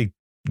feel like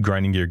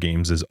grinding gear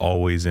games is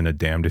always in a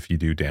damned if you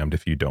do, damned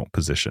if you don't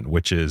position,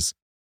 which is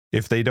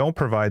if they don't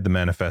provide the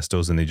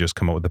manifestos and they just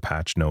come out with the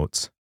patch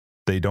notes,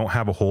 they don't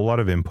have a whole lot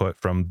of input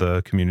from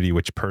the community,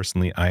 which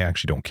personally, I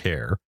actually don't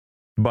care.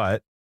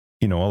 But,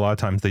 a lot of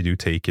times they do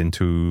take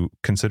into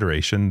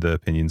consideration the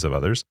opinions of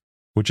others,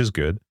 which is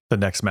good. The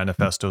next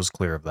manifesto is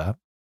clear of that.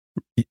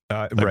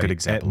 A good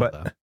example of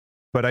that.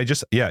 But I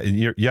just,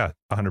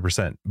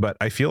 100%. But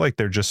I feel like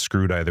they're just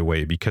screwed either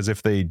way, because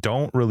if they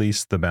don't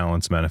release the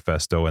Balance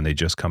Manifesto and they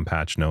just come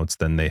patch notes,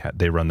 then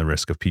they run the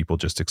risk of people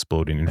just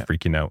exploding and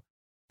freaking out.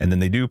 And then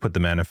they do put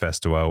the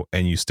manifesto out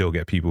and you still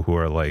get people who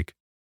are like,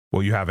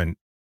 well, you haven't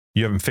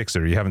fixed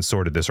it or you haven't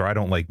sorted this or I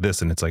don't like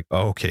this. And it's like,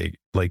 oh, okay,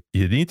 like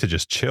you need to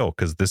just chill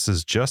because this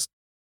is just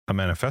a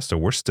manifesto.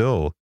 We're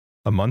still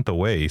a month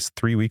away,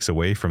 3 weeks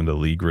away from the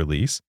league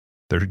release.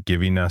 They're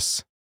giving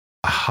us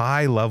a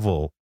high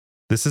level.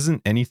 This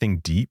isn't anything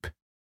deep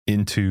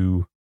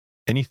into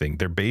anything.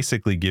 They're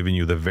basically giving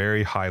you the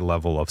very high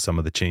level of some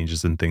of the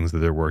changes and things that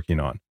they're working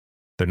on.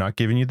 They're not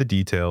giving you the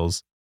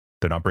details.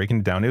 They're not breaking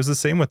it down. It was the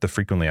same with the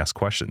frequently asked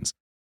questions.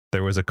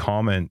 There was a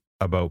comment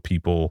about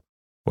people,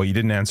 well, you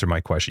didn't answer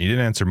my question. You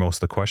didn't answer most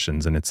of the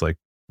questions. And it's like,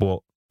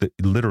 well,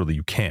 literally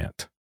you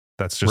can't.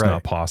 That's just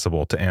not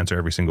possible to answer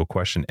every single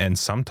question. And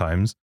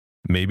sometimes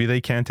maybe they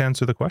can't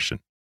answer the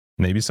question.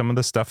 Maybe some of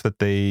the stuff that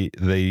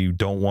they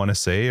don't want to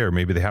say, or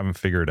maybe they haven't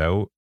figured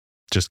out,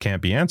 just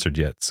can't be answered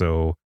yet.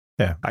 So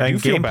yeah, I do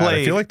feel bad.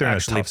 I feel like they're in a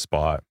tough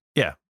spot.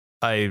 Yeah,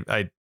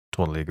 I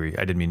totally agree.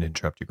 I didn't mean to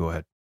interrupt you. Go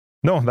ahead.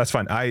 No, that's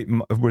fine.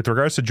 With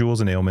regards to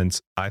jewels and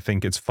ailments, I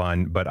think it's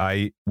fun, but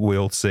I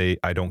will say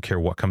I don't care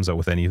what comes out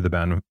with any of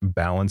the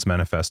balance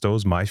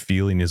manifestos. My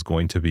feeling is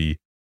going to be,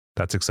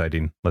 that's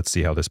exciting. Let's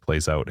see how this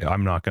plays out.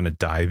 I'm not going to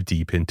dive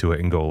deep into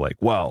it and go like,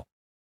 well,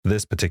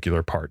 this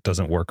particular part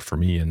doesn't work for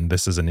me and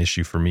this is an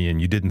issue for me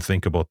and you didn't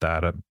think about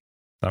that.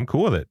 I'm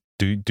cool with it.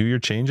 Do your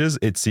changes.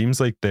 It seems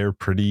like they're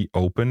pretty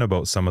open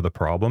about some of the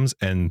problems,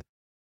 and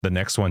the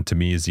next one to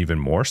me is even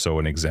more so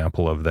an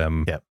example of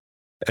them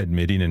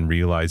admitting and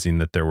realizing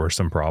that there were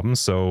some problems.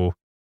 So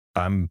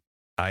I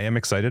am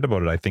excited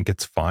about it. I think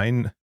it's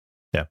fine.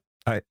 Yeah.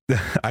 I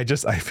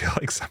feel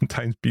like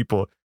sometimes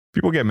people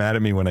get mad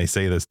at me when I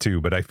say this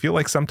too, but I feel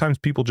like sometimes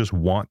people just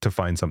want to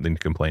find something to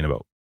complain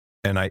about.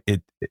 And I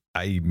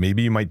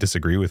maybe you might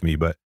disagree with me,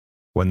 but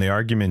when the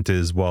argument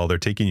is, well, they're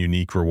taking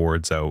unique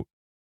rewards out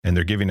and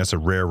they're giving us a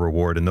rare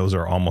reward and those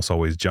are almost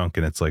always junk.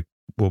 And it's like,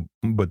 well,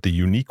 but the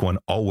unique one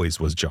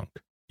always was junk.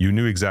 You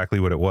knew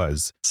exactly what it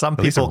was. Some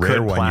people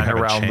could plan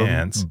around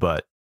them,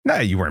 but no,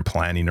 you weren't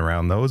planning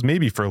around those.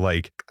 Maybe for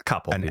like a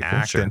couple an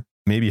act, and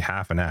maybe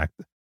half an act.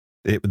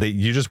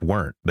 You just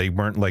weren't. They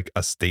weren't like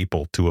a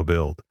staple to a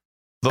build.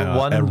 The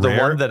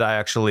one that I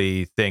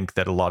actually think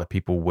that a lot of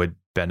people would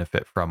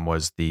benefit from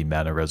was the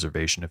mana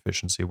reservation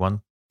efficiency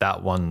one.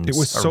 That one, it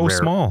was so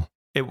small.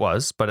 It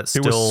was, but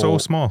it was so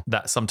small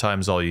that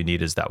sometimes all you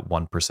need is that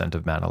 1%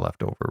 of mana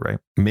left over, right?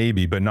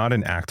 Maybe, but not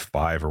in Act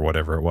 5 or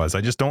whatever it was.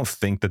 I just don't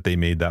think that they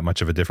made that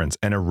much of a difference.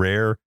 And a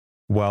rare,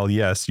 while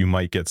yes, you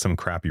might get some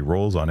crappy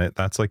rolls on it,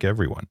 that's like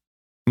everyone.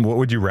 What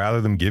would you rather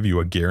them give you?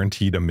 A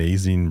guaranteed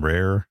amazing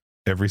rare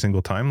every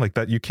single time? Like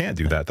that, you can't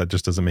do that. That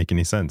just doesn't make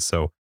any sense.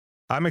 So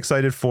I'm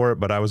excited for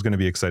it, but I was going to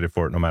be excited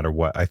for it no matter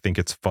what. I think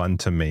it's fun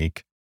to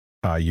make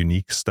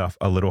unique stuff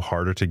a little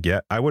harder to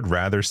get. I would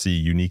rather see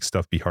unique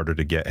stuff be harder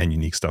to get and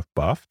unique stuff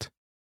buffed,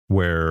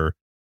 where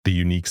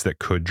the uniques that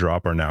could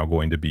drop are now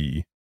going to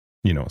be,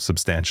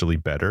 substantially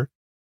better.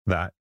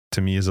 That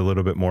to me is a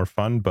little bit more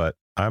fun, but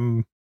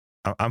I'm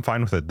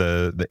fine with it.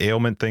 The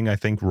ailment thing, I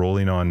think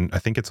rolling on, I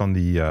think it's on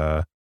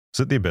the is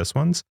it the Abyss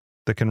ones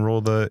that can roll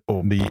the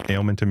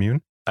ailment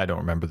immune? I don't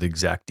remember the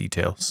exact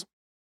details.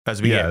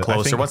 As we get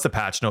closer, once the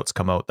patch notes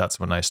come out, that's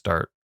when I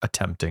start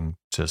attempting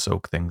to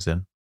soak things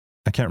in.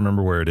 I can't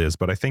remember where it is,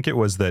 but I think it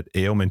was that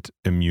ailment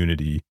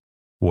immunity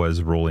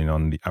was rolling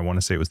on I want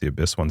to say it was the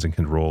Abyss ones and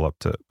can roll up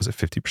to, was it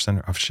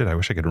 50%? Oh shit, I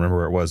wish I could remember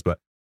where it was, but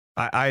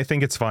I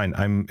think it's fine.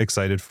 I'm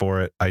excited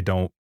for it.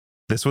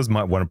 This was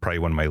probably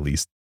one of my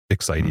least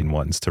exciting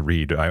ones to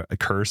read.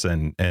 Curse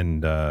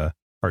and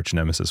Arch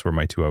Nemesis were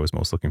my two I was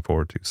most looking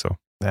forward to. So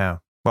yeah.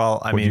 Well,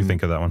 what do you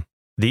think of that one?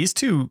 These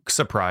two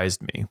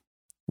surprised me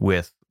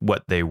with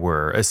what they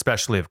were,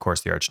 especially, of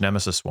course, the Arch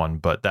Nemesis one.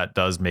 But that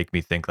does make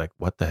me think, like,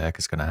 what the heck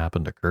is going to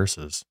happen to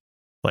curses?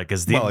 Like,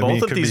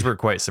 both of these were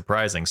quite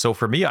surprising. So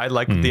for me, I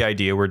like the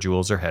idea where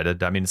jewels are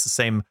headed. I mean, it's the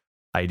same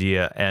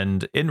idea.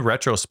 And in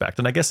retrospect,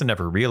 and I guess I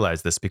never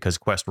realized this because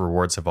quest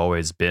rewards have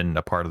always been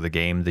a part of the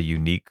game. The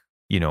unique,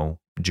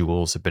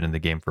 jewels have been in the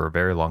game for a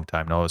very long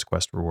time now as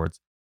quest rewards.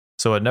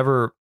 So it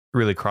never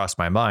really crossed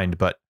my mind,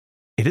 but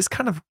it is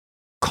kind of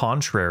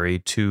contrary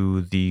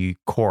to the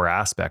core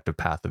aspect of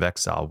Path of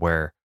Exile,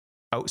 where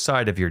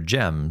outside of your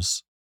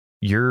gems,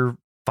 you're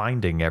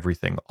finding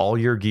everything. All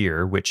your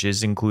gear, which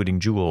is including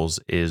jewels,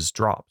 is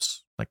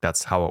drops. Like,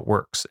 that's how it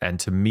works. And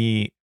to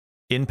me,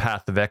 in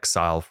Path of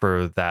Exile,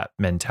 for that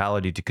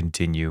mentality to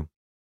continue,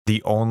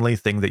 the only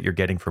thing that you're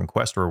getting from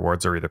quest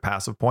rewards are either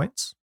passive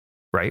points,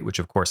 right, which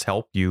of course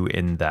help you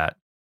in that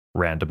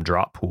random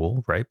drop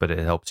pool, right, but it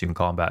helps you in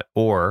combat,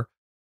 or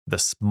the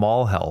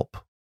small help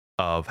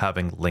of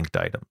having linked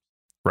items,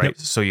 right? Yep.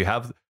 So you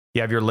have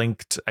your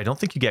linked, I don't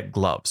think you get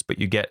gloves, but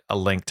you get a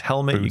linked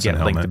helmet, you get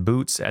linked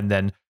boots, and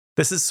then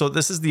this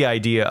is the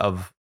idea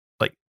of,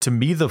 like, to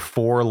me, the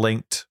 4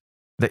 linked,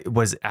 that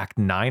was Act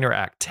 9 or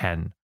Act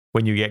 10,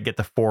 when you get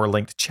the 4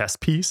 linked chest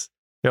piece.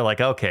 They're like,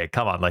 okay,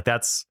 come on, like,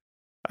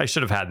 I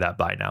should have had that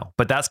by now.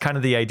 But that's kind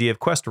of the idea of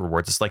quest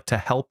rewards. It's like to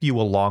help you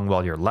along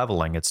while you're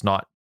leveling. It's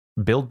not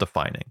build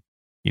defining.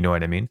 You know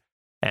what I mean?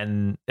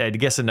 And I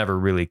guess I never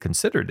really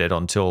considered it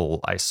until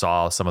I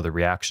saw some of the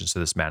reactions to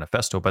this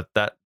manifesto. But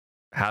that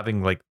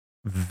having, like,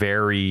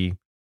 very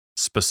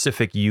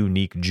specific,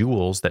 unique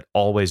jewels that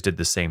always did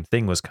the same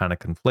thing was kind of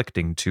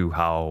conflicting to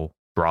how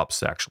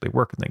drops actually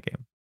work in the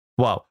game.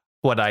 Well,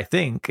 what I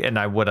think, and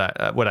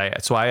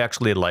so I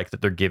actually like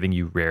that they're giving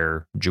you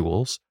rare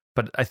jewels,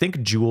 but I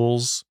think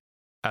jewels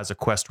as a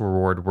quest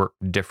reward work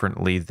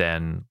differently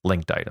than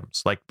linked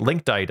items. Like,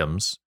 linked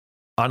items,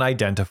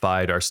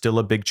 unidentified, are still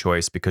a big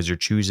choice because you're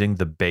choosing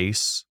the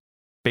base.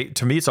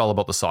 To me, it's all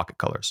about the socket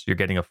colors. You're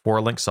getting a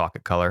 4-link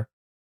socket color,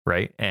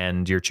 right?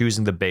 And you're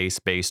choosing the base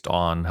based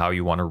on how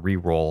you want to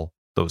re-roll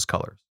those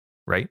colors,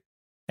 right?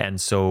 And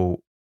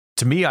so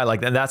to me, I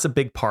like that. And that's a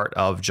big part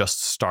of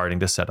just starting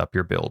to set up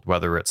your build,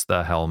 whether it's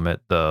the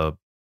helmet,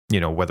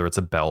 whether it's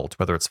a belt,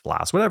 whether it's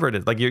flask, whatever it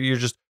is. Like,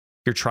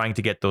 you're trying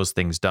to get those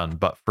things done.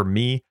 But for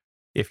me,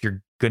 if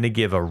you're going to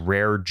give a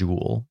rare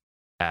jewel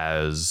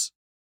as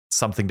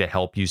something to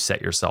help you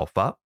set yourself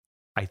up,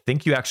 I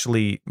think you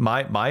actually,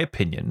 my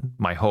opinion,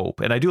 my hope,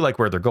 and I do like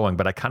where they're going,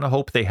 but I kind of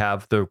hope they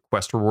have the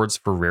quest rewards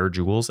for rare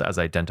jewels as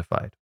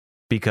identified,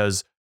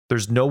 because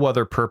there's no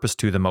other purpose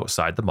to them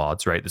outside the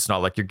mods, right? It's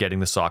not like you're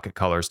getting the socket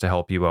colors to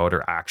help you out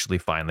or actually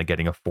finally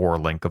getting a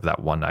 4-link of that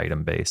one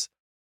item base.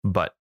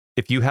 But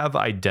if you have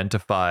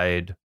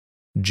identified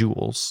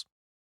jewels,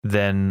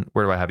 then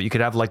where do I have it? You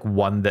could have, like,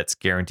 one that's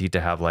guaranteed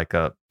to have, like,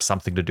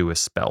 something to do with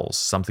spells,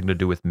 something to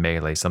do with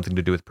melee, something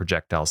to do with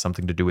projectiles,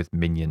 something to do with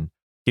minion.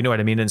 You know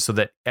what I mean? And so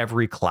that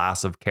every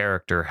class of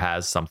character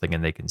has something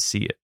and they can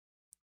see it.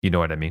 You know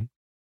what I mean?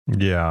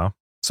 Yeah.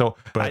 So,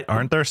 but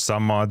aren't there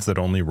some mods that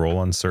only roll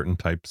on certain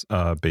types,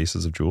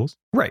 bases of jewels?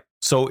 Right.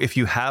 So if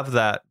you have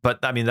that, but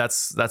I mean,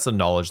 that's a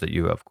knowledge that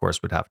you, of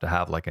course, would have to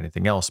have like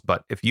anything else.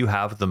 But if you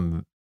have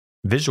them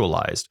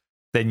visualized,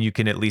 then you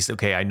can at least,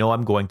 okay, I know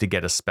I'm going to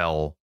get a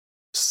spell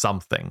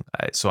something.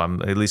 So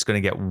I'm at least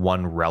going to get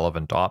one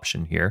relevant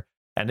option here.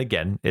 And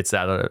again, it's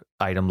at an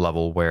item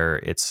level where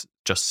it's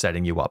just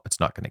setting you up. It's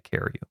not going to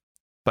carry you.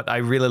 But I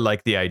really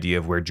like the idea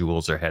of where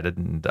jewels are headed.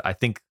 And I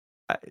think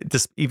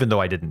this, even though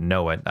I didn't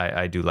know it,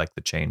 I do like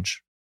the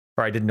change.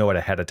 Or I didn't know it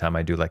ahead of time.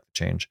 I do like the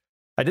change.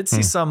 I did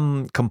see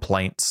some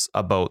complaints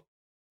about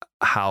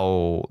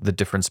how the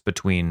difference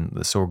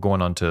between, so we're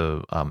going on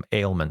to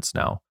ailments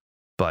now,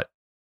 but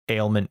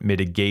ailment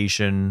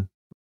mitigation,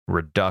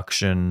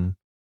 reduction,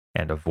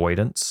 and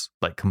avoidance,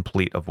 like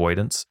complete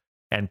avoidance.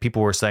 And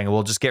people were saying,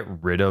 well, just get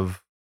rid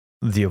of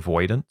the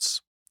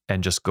avoidance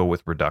and just go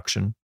with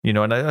reduction. You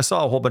know, and I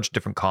saw a whole bunch of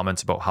different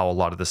comments about how a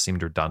lot of this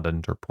seemed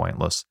redundant or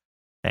pointless.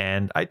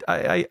 And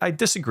I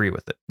disagree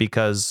with it,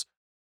 because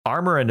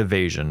armor and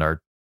evasion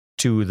are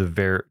two of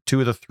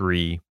the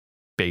three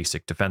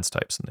basic defense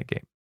types in the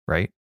game,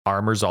 right?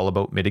 Armor's all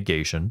about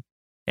mitigation,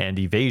 and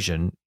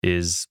evasion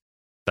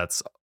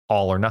that's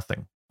all or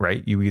nothing,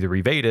 right? You either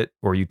evade it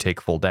or you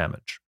take full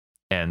damage.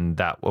 And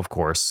that, of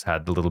course,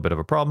 had a little bit of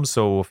a problem.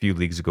 So a few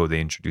leagues ago, they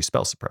introduced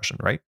spell suppression,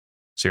 right?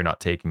 So you're not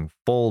taking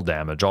full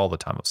damage all the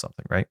time of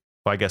something, right?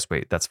 Well, I guess,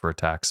 wait, that's for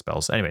attack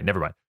spells. Anyway,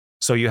 never mind.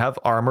 So you have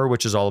armor,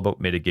 which is all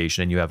about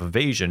mitigation, and you have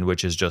evasion,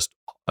 which is just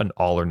an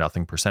all or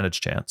nothing percentage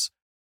chance.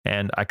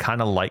 And I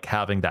kind of like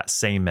having that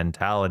same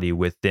mentality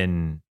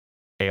within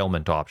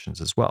ailment options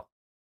as well,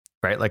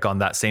 right? Like on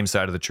that same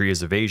side of the tree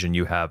as evasion,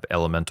 you have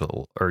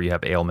elemental, or you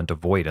have ailment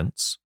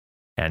avoidance,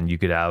 and you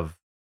could have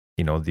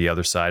the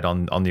other side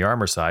on the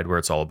armor side where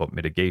it's all about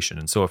mitigation.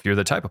 And so if you're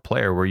the type of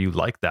player where you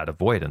like that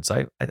avoidance,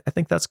 I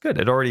think that's good.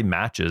 It already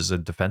matches a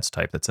defense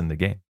type that's in the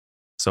game.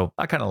 So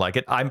I kind of like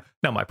it.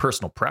 Now my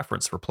personal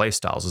preference for play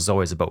styles is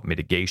always about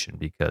mitigation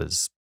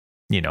because,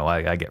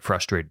 I get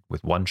frustrated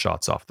with one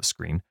shots off the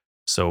screen.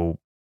 So,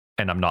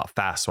 and I'm not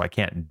fast, so I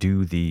can't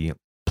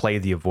play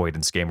the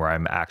avoidance game where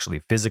I'm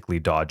actually physically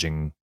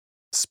dodging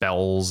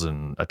spells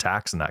and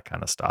attacks and that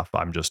kind of stuff.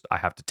 I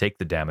have to take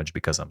the damage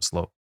because I'm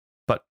slow.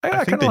 But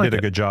I think they did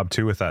a good job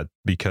too with that,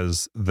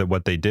 because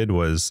what they did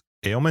was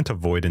ailment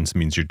avoidance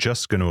means you're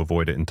just going to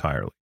avoid it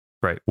entirely.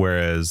 Right.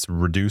 Whereas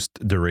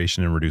reduced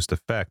duration and reduced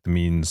effect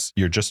means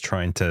you're just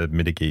trying to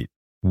mitigate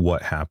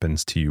what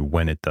happens to you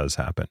when it does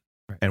happen.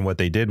 Right. And what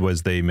they did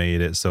was they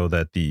made it so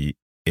that the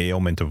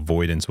ailment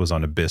avoidance was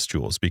on Abyss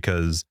Jewels,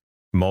 because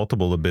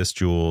multiple Abyss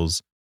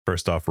Jewels,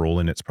 first off,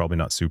 rolling it's probably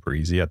not super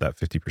easy at that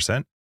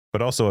 50%,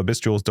 but also Abyss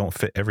Jewels don't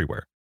fit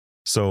everywhere.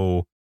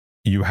 So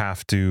you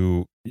have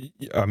to,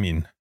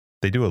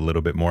 they do a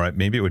little bit more.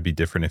 Maybe it would be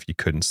different if you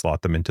couldn't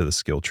slot them into the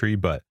skill tree,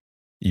 but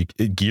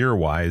gear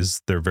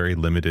wise, they're very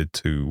limited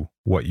to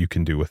what you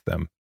can do with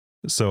them.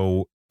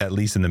 So at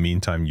least in the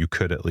meantime, you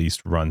could at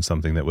least run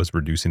something that was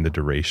reducing the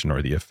duration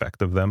or the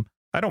effect of them.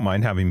 I don't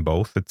mind having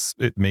both.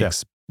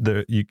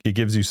 It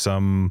gives you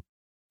some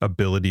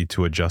ability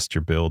to adjust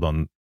your build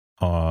on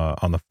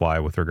the fly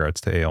with regards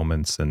to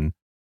ailments. And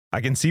I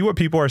can see what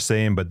people are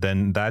saying, but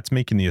then that's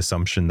making the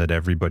assumption that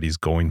everybody's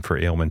going for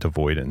ailment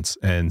avoidance.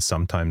 And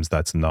sometimes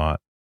that's not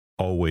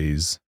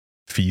always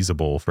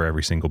feasible for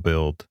every single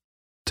build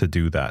to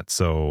do that.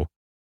 So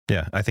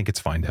yeah, I think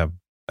it's fine to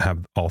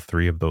have all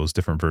three of those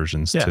different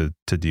versions to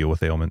deal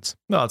with ailments.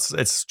 No,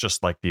 it's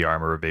just like the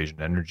armor,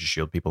 evasion, energy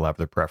shield. People have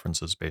their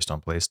preferences based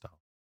on playstyle.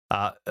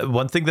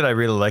 One thing that I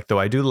really like, though,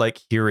 I do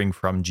like hearing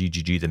from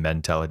GGG the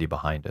mentality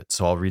behind it.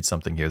 So I'll read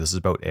something here. This is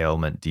about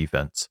ailment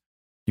defense.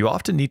 You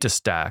often need to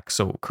stack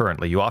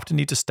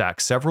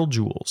several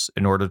jewels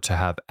in order to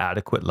have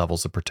adequate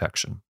levels of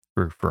protection,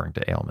 referring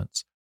to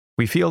ailments.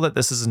 We feel that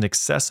this is an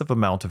excessive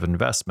amount of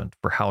investment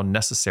for how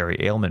necessary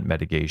ailment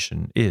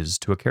mitigation is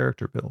to a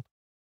character build.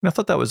 And I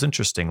thought that was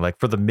interesting, like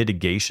for the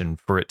mitigation,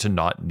 for it to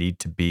not need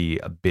to be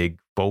a big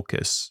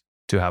focus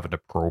to have an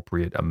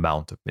appropriate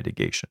amount of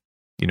mitigation.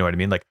 You know what I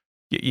mean? Like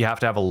you have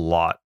to have a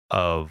lot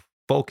of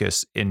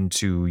focus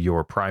into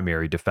your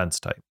primary defense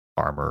type,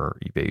 armor,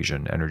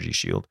 evasion, energy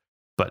shield.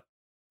 But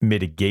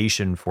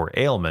mitigation for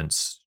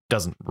ailments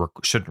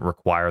shouldn't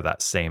require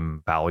that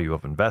same value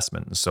of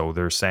investment. And so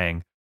they're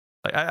saying,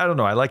 I don't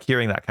know, I like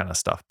hearing that kind of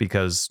stuff,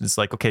 because it's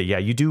like, okay, yeah,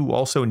 you do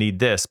also need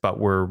this, but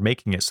we're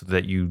making it so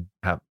that you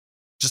have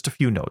just a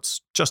few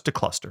nodes, just a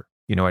cluster.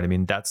 You know what I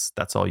mean? That's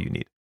all you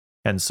need.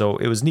 And so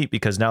it was neat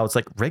because now it's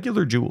like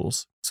regular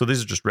jewels. So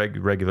these are just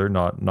regular,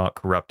 not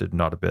corrupted,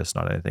 not abyss,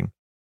 not anything.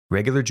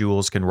 Regular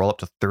jewels can roll up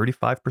to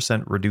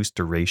 35% reduced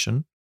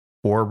duration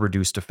or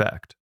reduced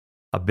effect.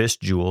 Abyss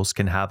jewels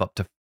can have up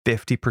to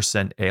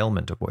 50%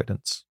 ailment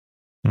avoidance.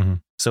 Mm-hmm.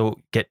 So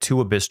get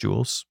 2 abyss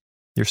jewels,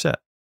 you're set.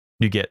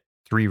 You get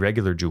 3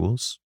 regular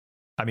jewels.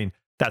 I mean,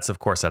 that's of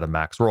course at a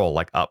max roll,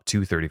 like up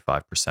to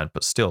 35%,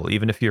 but still,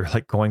 even if you're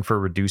like going for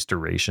reduced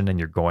duration and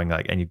you're going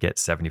like, and you get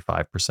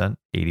 75%,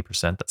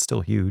 80%, that's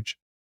still huge.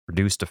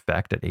 Reduced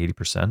effect at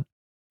 80%.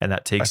 And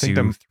that takes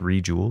you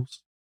 3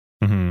 jewels.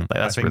 Mm-hmm. Like,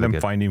 that's I think really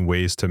them finding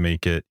ways to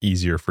make it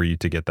easier for you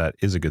to get that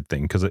is a good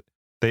thing, because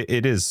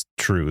it is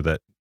true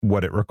that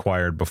what it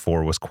required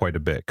before was quite a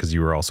bit, because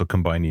you were also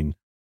combining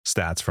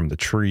stats from the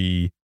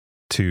tree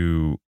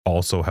to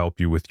also help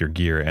you with your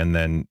gear, and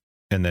then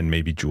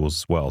maybe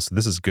jewels as well. So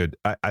this is good.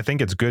 I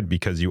think it's good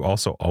because you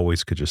also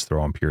always could just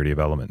throw on purity of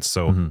elements.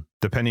 So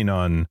depending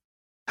on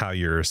how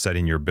you're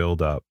setting your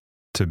build up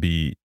to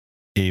be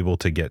able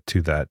to get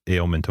to that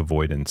ailment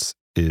avoidance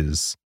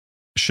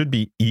should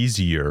be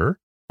easier,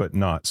 but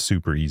not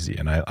super easy.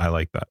 And I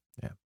like that.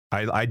 Yeah.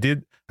 I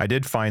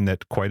did find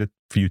that quite a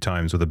few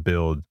times with a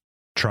build,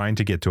 trying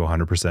to get to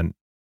 100%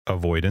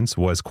 avoidance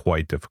was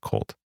quite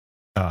difficult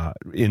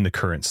in the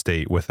current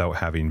state without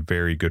having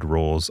very good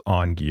rolls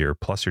on gear,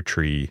 plus your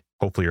tree.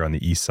 Hopefully you're on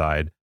the east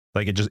side.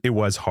 Like it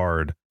was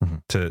hard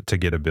to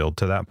get a build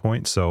to that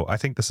point. So I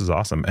think this is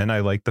awesome. And I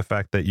like the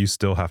fact that you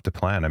still have to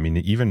plan. I mean,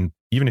 even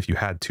if you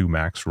had 2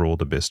 max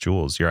rolled Abyss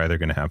Jewels, you're either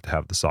going to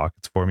have the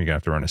sockets for them, you're going to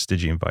have to run a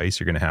Stygian Vice,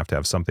 you're going to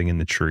have something in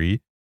the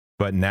tree.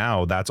 But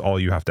now that's all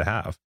you have to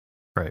have.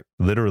 Right.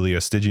 Literally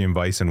a Stygian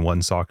Vice and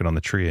 1 socket on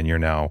the tree, and you're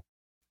now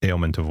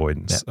ailment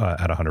avoidance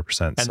at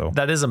 100%. And so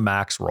that is a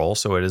max roll,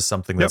 so it is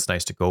something that's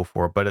nice to go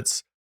for, but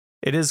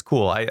it is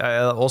cool. I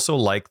also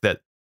like that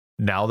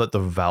now that the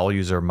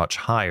values are much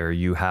higher,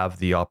 you have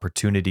the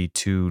opportunity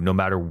to, no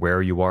matter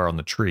where you are on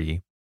the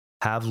tree,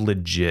 have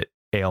legit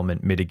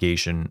ailment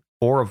mitigation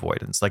or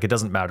avoidance. Like it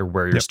doesn't matter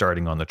where you're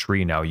starting on the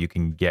tree now, you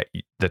can get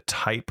the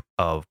type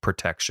of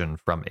protection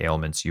from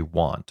ailments you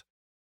want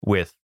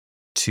with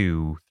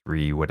 2,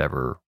 3,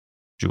 whatever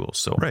jewels.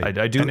 So right.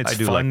 I do. And it's I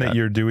do fun like that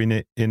you're doing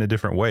it in a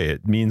different way.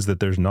 It means that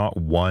there's not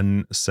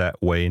one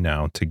set way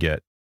now to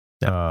get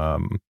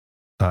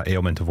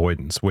ailment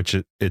avoidance, which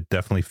it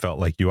definitely felt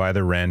like you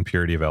either ran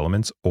Purity of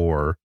Elements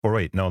or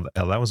wait, no,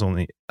 that was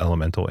only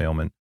elemental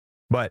ailment.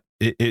 But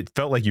it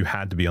felt like you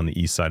had to be on the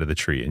east side of the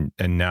tree,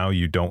 and now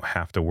you don't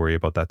have to worry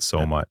about that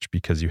so much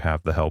because you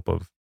have the help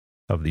of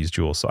these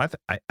jewels. So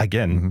I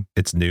again,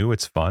 it's new,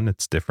 it's fun,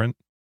 it's different.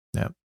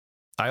 Yeah.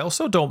 I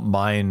also don't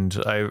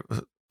mind. I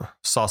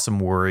saw some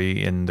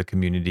worry in the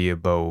community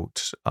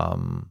about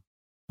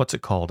what's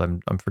it called?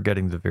 I'm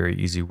forgetting the very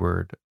easy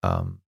word.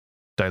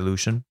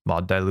 Dilution,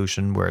 mod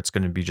dilution, where it's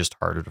going to be just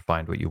harder to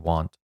find what you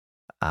want.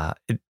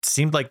 It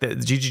seemed like the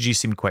GGG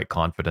seemed quite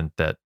confident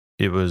that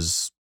it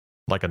was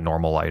like a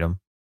normal item.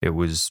 It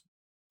was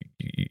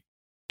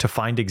to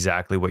find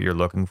exactly what you're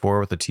looking for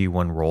with a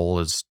T1 roll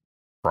is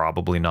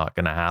probably not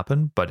going to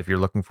happen. But if you're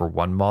looking for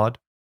one mod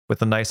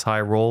with a nice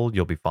high roll,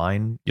 you'll be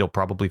fine. You'll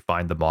probably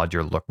find the mod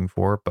you're looking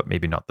for, but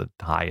maybe not the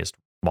highest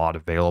mod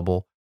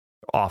available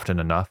often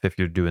enough if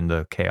you're doing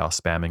the chaos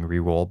spamming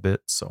reroll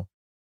bit. So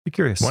be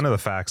curious. One of the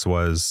facts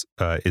was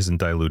isn't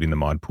diluting the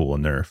mod pool a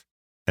nerf.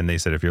 And they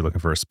said if you're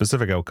looking for a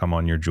specific outcome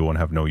on your jewel and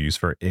have no use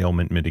for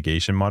ailment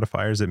mitigation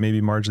modifiers, it may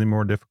be marginally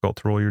more difficult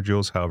to roll your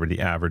jewels. However,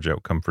 the average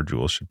outcome for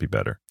jewels should be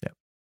better. Yeah.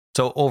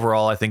 So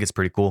overall, I think it's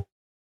pretty cool.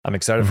 I'm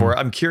excited for it.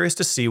 I'm curious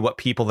to see what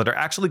people that are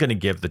actually going to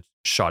give the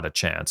shot a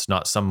chance,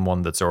 not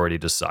someone that's already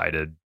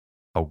decided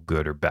how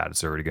good or bad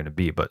it's already going to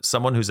be, but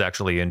someone who's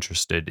actually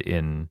interested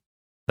in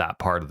that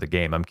part of the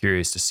game. I'm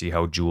curious to see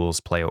how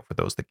jewels play out for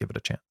those that give it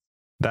a chance.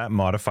 That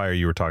modifier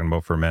you were talking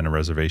about for mana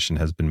reservation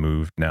has been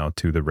moved now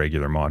to the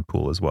regular mod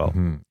pool as well.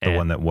 The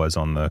one that was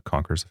on the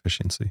Conqueror's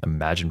Efficiency.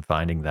 Imagine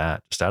finding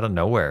that just out of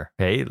nowhere.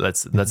 Hey,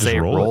 let's say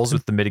it rolls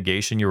with the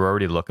mitigation you're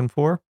already looking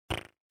for.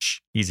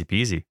 Easy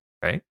peasy,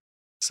 right?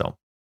 So,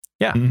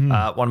 yeah.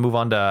 Want to move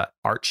on to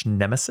Arch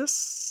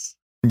Nemesis?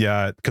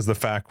 Yeah, because the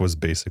fact was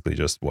basically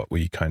just what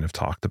we kind of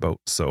talked about.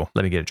 So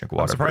let me get a drink of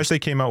water. I'm surprised they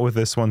came out with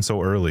this one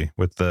so early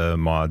with the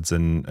mods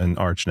and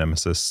Arch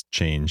Nemesis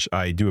change.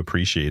 I do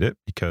appreciate it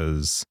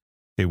because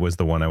it was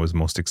the one I was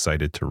most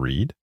excited to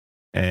read.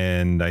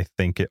 And I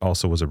think it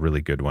also was a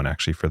really good one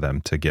actually for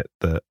them to get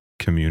the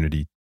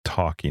community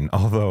talking.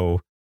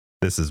 Although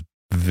this is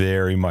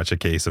very much a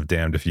case of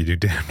damned if you do,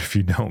 damned if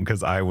you don't,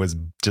 because I was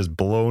just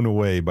blown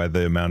away by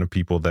the amount of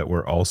people that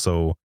were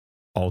also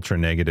ultra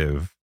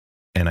negative.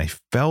 And I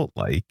felt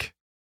like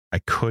I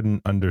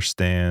couldn't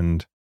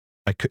understand.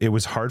 It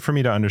was hard for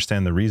me to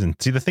understand the reason.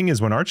 See, the thing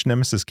is, when Arch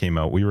Nemesis came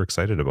out, we were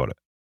excited about it.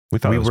 We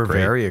thought it was great.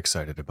 Very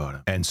excited about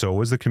it. And so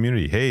was the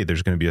community. Hey,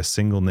 there's going to be a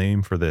single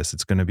name for this.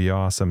 It's going to be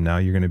awesome. Now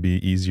you're going to be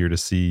easier to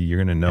see. You're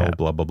going to know,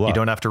 blah, blah, blah. You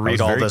don't have to read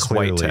all this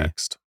white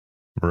text.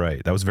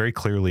 Right. That was very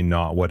clearly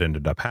not what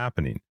ended up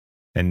happening.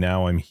 And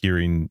now I'm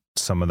hearing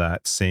some of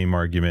that same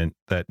argument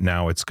that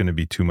now it's going to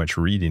be too much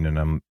reading.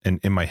 And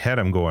in my head,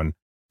 I'm going,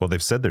 well,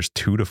 they've said there's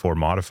 2 to 4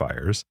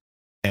 modifiers,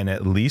 and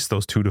at least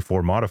those 2 to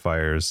 4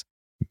 modifiers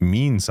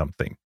mean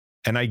something.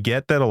 And I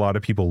get that a lot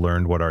of people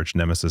learned what Arch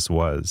Nemesis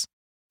was,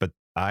 but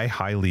I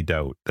highly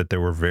doubt that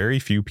there were very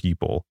few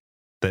people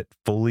that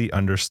fully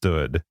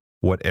understood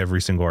what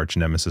every single Arch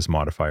Nemesis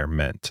modifier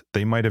meant.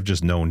 They might have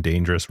just known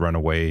dangerous, run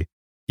away,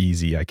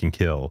 easy, I can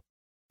kill.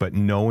 But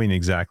knowing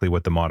exactly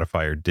what the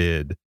modifier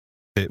did,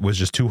 it was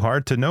just too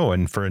hard to know.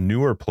 And for a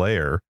newer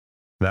player,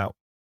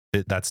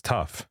 that's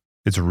tough.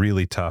 It's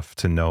really tough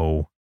to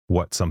know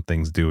what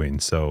something's doing.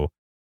 So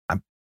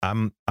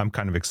I'm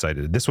kind of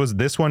excited.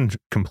 This one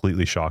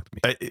completely shocked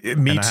me.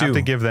 Me and too. I have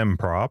to give them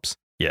props.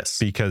 Yes.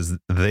 Because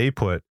they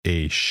put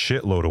a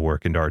shitload of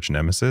work into Arch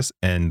Nemesis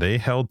and they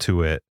held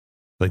to it.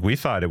 Like we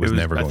thought it was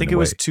never going away. I think it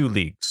was 2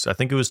 leagues. I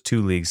think it was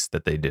 2 leagues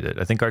that they did it.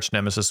 I think Arch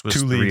Nemesis was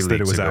 2 3 leagues that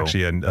it was ago.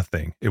 actually a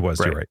thing. It was,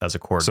 you're right. As a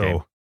core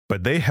game.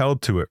 But they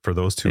held to it for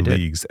those 2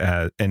 leagues,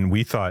 and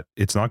we thought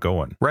it's not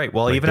going. Right.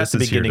 Well, like, even at the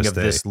beginning of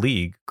this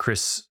league,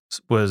 Chris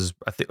was,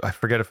 I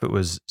forget if it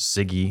was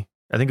Ziggy.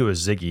 I think it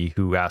was Ziggy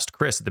who asked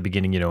Chris at the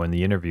beginning, in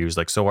the interviews,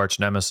 like, so Arch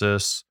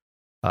Nemesis,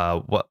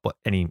 what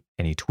any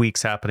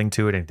tweaks happening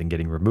to it, anything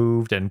getting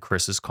removed? And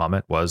Chris's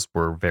comment was,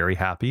 we're very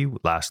happy.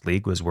 Last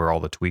league was where all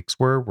the tweaks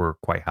were. We're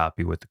quite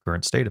happy with the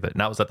current state of it.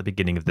 And that was at the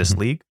beginning of this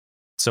league.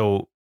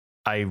 So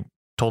I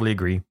totally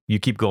agree. You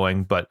keep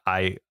going, but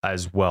I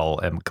as well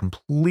am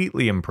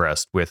completely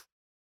impressed with,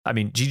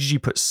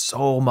 GGG put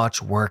so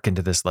much work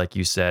into this, like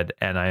you said,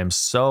 and I am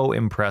so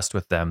impressed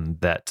with them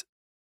that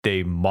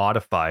they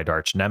modified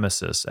Arch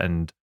Nemesis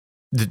and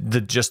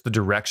the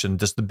direction,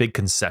 just the big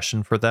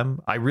concession for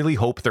them. I really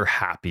hope they're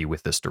happy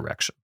with this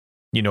direction.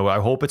 I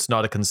hope it's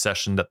not a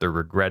concession that they're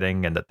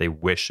regretting and that they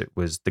wish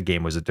the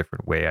game was a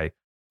different way. I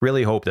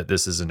really hope that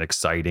this is an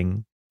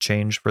exciting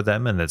change for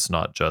them and it's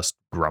not just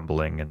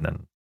grumbling and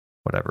then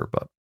whatever.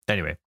 But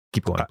anyway,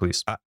 keep going,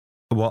 please.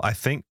 Well, I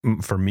think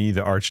for me,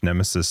 the Arch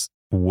Nemesis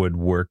would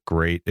work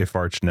great if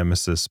Arch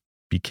Nemesis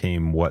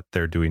became what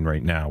they're doing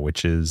right now,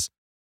 which is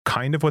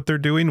kind of what they're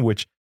doing,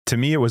 which to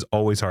me, it was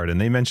always hard.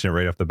 And they mentioned it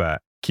right off the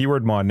bat.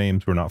 Keyword mod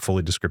names were not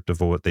fully descriptive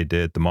of what they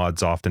did. The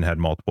mods often had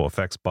multiple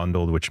effects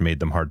bundled, which made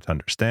them hard to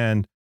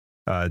understand.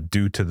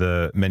 Due to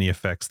the many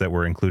effects that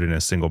were included in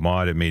a single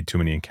mod, it made too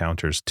many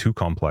encounters too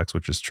complex,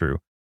 which is true.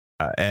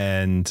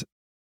 And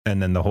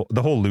and then the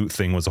whole loot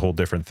thing was a whole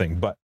different thing.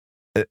 But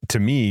to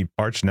me,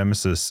 Arch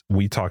Nemesis,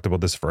 we talked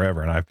about this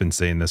forever, and I've been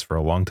saying this for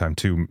a long time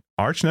too.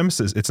 Arch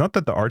Nemesis, it's not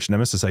that the Arch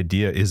Nemesis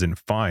idea isn't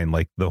fine,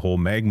 like the whole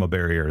magma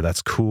barrier,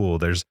 that's cool.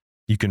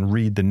 You can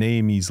read the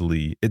name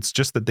easily. It's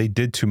just that they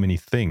did too many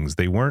things.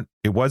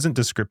 It wasn't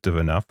descriptive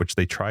enough, which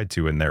they tried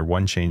to in their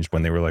one change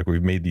when they were like,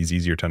 we've made these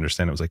easier to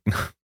understand. It was like,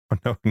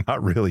 no,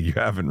 not really. You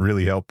haven't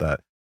really helped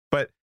that.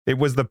 But it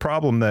was the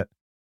problem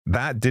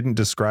that didn't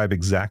describe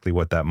exactly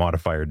what that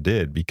modifier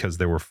did, because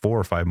there were 4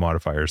 or 5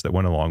 modifiers that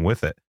went along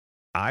with it.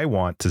 I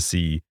want to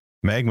see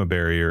magma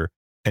barrier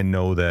and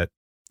know that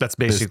that's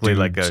basically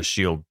like a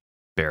shield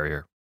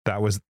barrier.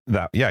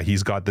 Yeah,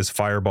 he's got this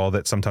fireball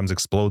that sometimes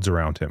explodes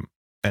around him,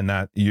 and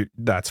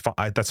that's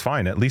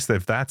fine. At least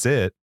if that's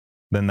it,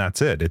 then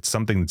that's it. It's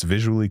something that's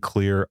visually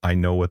clear. I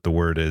know what the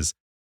word is.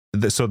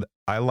 So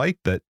I like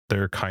that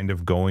they're kind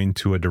of going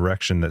to a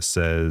direction that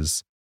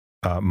says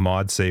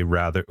mods say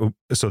rather.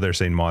 So they're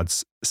saying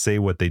mods say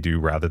what they do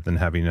rather than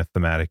having a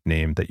thematic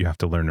name that you have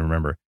to learn and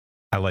remember.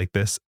 I like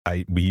this.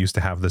 We used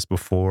to have this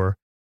before.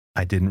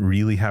 I didn't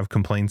really have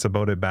complaints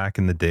about it back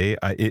in the day.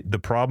 The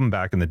problem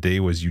back in the day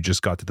was you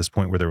just got to this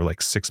point where there were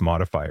like 6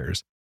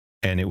 modifiers,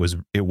 and it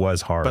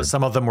was hard. But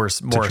some of them were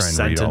more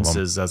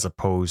sentences as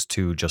opposed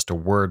to just a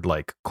word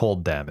like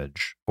cold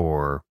damage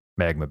or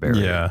magma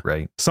barrier,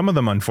 right? Some of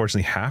them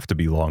unfortunately have to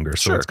be longer,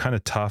 so it's kind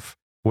of tough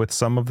with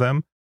some of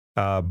them.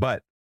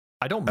 But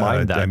I don't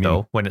mind that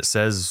though. When it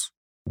says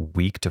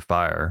weak to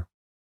fire,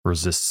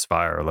 resists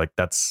fire, like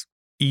that's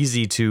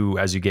easy to,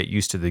 as you get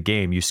used to the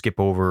game, you skip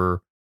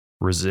over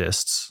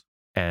resists,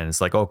 and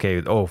it's like,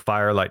 okay,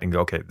 fire, lightning,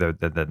 okay,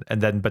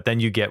 but then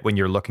you get, when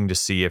you're looking to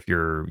see if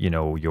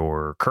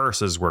your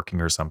curse is working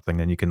or something,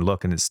 then you can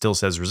look and it still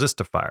says resist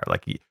to fire.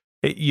 Like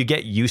you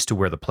get used to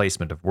where the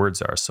placement of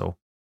words are. So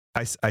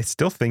I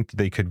still think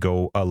they could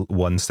go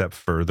one step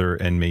further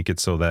and make it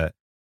so that,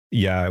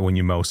 when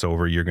you mouse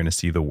over, you're going to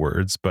see the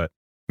words, but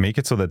make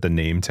it so that the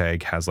name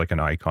tag has like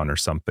an icon or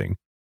something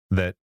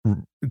that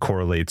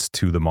correlates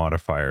to the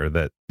modifier,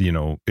 that,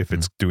 if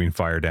it's doing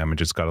fire damage,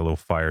 it's got a little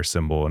fire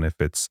symbol, and if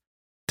it's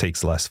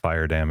takes less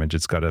fire damage,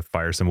 it's got a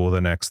fire symbol with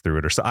an X through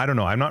it, or so. I don't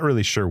know. I'm not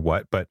really sure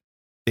what, but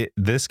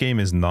this game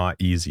is not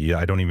easy.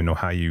 I don't even know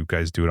how you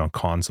guys do it on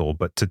console,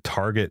 but to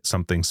target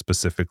something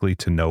specifically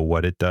to know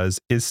what it does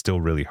is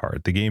still really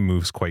hard. The game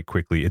moves quite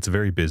quickly. It's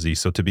very busy.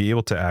 So to be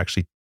able to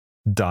actually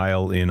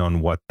dial in on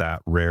what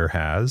that rare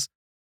has,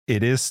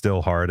 it is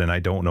still hard. And I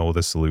don't know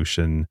the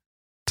solution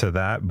to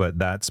that, but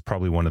that's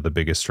probably one of the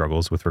biggest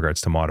struggles with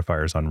regards to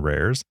modifiers on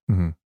rares.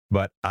 Mm-hmm.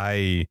 But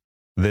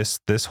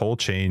this whole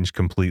change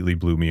completely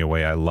blew me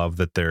away. I love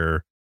that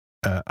they're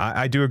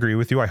I do agree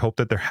with you. I hope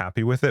that they're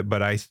happy with it,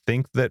 but I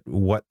think that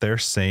what they're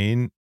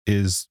saying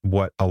is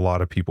what a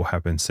lot of people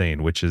have been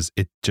saying, which is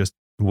it just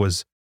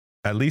was,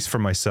 at least for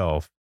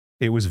myself,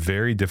 it was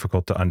very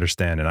difficult to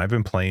understand. And I've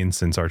been playing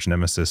since Arch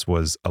Nemesis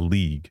was a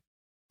league.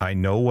 I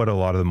know what a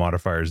lot of the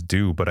modifiers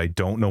do, but I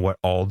don't know what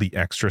all the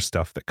extra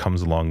stuff that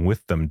comes along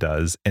with them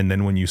does. And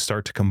then when you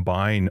start to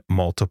combine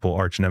multiple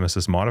Arch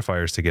Nemesis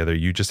modifiers together,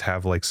 you just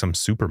have like some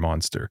super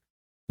monster,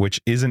 which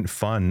isn't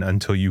fun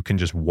until you can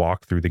just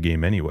walk through the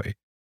game anyway.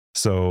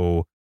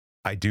 So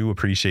I do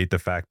appreciate the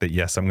fact that,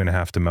 yes, I'm going to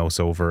have to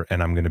mouse over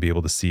and I'm going to be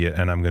able to see it,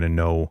 and I'm going to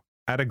know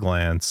at a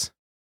glance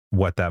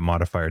what that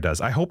modifier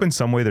does. I hope in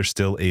some way they're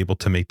still able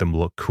to make them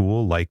look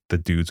cool, like the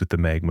dudes with the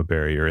magma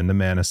barrier and the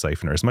mana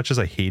siphoner. As much as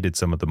I hated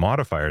some of the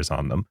modifiers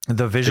on them,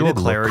 the visual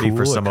clarity cool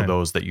for some of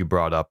those that you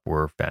brought up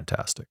were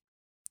fantastic.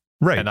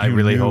 Right. And I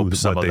really hope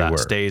some of that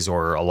stays,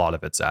 or a lot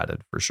of it's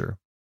added for sure.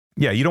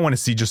 Yeah, you don't want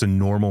to see just a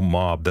normal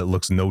mob that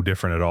looks no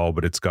different at all,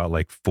 but it's got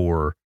like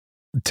 4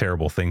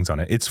 terrible things on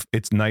it.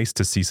 It's nice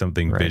to see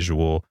something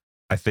visual.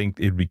 I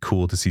think it'd be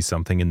cool to see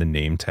something in the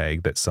name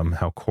tag that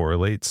somehow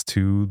correlates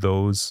to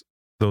those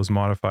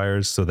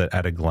modifiers, so that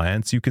at a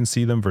glance you can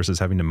see them versus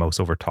having to mouse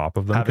over top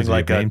of them. Having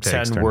like a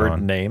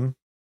 10-word name.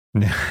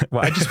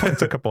 Well, I just went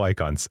to a couple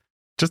icons.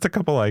 Just a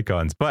couple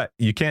icons. But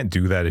you can't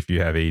do that if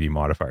you have 80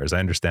 modifiers. I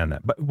understand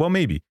that. But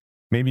maybe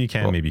you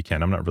can, maybe you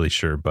can. I'm not really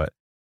sure, but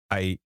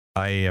I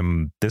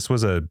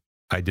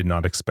did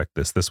not expect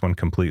this one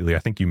completely. I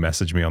think you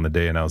messaged me on the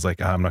day and I was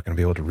like, I'm not going to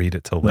be able to read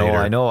it till later. No,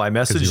 I know. I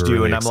messaged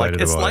you and I'm like,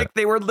 it's like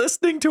they were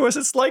listening to us.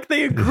 It's like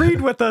they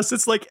agreed with us.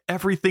 It's like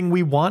everything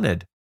we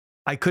wanted.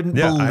 I couldn't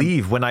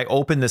believe when I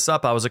opened this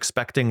up, I was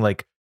expecting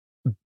like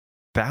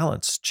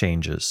balance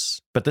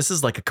changes, but this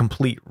is like a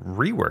complete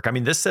rework. I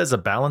mean, this says a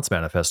balance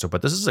manifesto,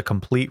 but this is a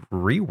complete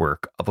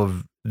rework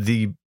of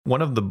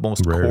one of the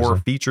most core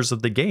features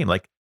of the game.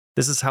 Like,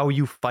 this is how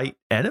you fight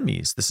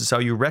enemies. This is how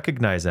you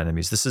recognize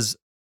enemies. This is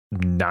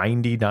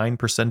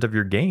 99% of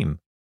your game,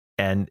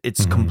 and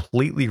it's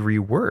completely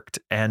reworked.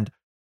 And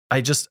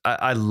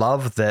I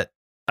love that.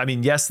 I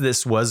mean, yes,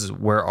 this was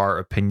where our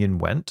opinion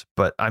went,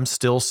 but I'm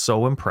still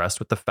so impressed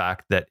with the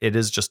fact that it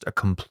is just a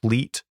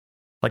complete,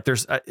 like,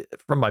 there's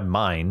from my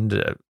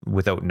mind,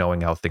 without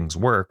knowing how things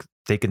work,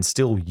 they can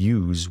still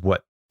use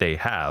what they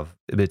have.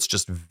 It's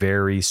just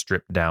very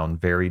stripped down,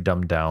 very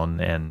dumbed down,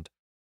 and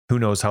who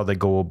knows how they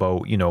go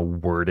about,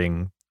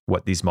 wording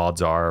what these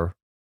mods are,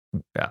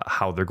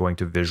 how they're going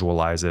to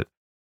visualize it,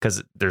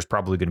 because there's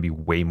probably going to be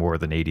way more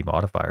than 80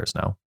 modifiers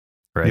now,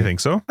 right? You think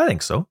so? I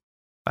think so.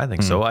 I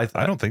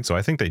don't think so.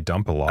 I think they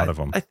dump a lot of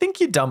them. I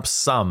think you dump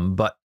some,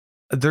 but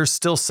there's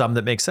still some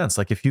that make sense.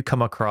 Like if you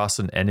come across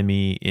an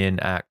enemy in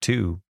Act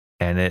 2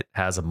 and it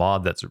has a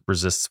mod that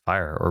resists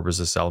fire or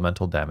resists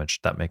elemental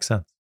damage, that makes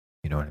sense.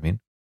 You know what I mean?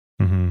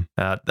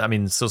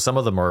 Mm-hmm. So some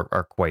of them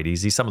are quite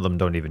easy. Some of them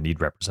don't even need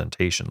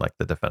representation, like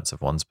the defensive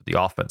ones, but the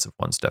offensive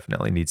ones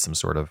definitely need some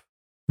sort of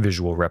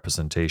visual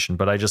representation.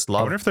 But I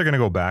wonder if they're going to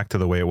go back to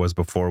the way it was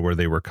before, where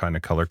they were kind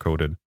of color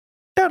coded.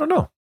 Yeah, I don't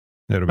know.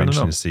 It'll be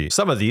interesting to see.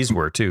 Some of these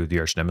were too. The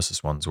Arch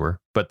Nemesis ones were,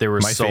 but they were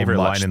my favorite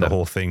line in the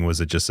whole thing was,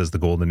 it just says the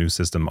goal of the new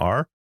system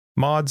are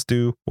mods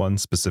do one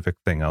specific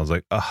thing. I was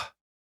like,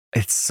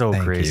 it's so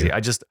crazy.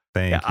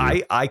 You.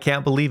 I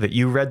can't believe it.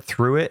 You read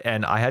through it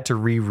and I had to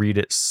reread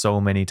it so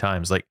many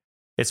times. Like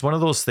it's one of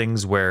those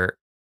things where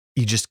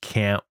you just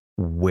can't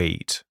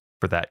wait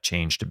for that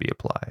change to be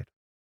applied.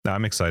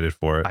 I'm excited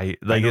for it. I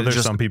know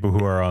there's some people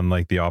who are on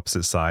like the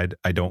opposite side.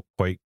 I don't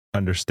quite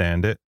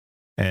understand it.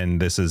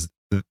 And this is,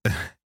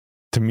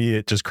 to me,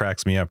 it just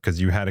cracks me up, because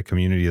you had a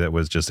community that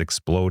was just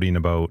exploding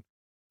about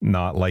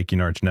not liking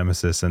Arch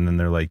Nemesis, and then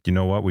they're like, you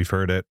know what, we've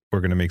heard it, we're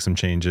going to make some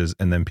changes,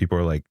 and then people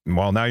are like,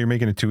 well, now you're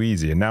making it too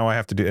easy, and now I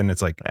have to do, and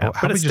it's like,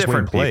 how do we just wait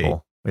and play?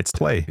 People. It's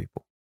play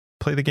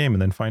the game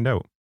and then find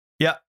out.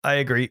 Yeah, I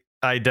agree.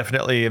 I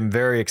definitely am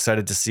very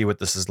excited to see what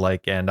this is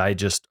like, and I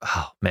just,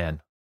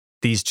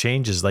 these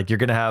changes, like you're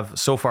going to have,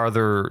 so far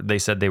they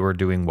said they were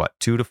doing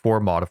 2 to 4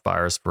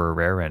 modifiers for a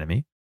rare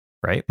enemy,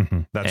 right?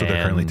 Mm-hmm. That's what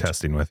they're currently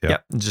testing with. Yeah,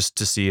 just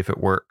to see if it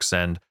works.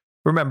 And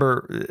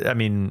remember, I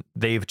mean,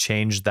 they've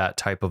changed that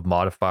type of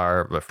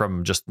modifier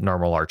from just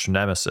normal Arch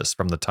Nemesis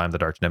from the time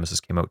that Arch Nemesis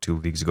came out 2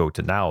 leagues ago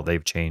to now.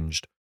 They've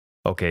changed.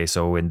 Okay,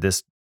 so in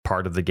this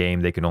part of the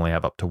game, they can only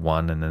have up to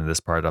 1, and then this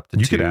part up to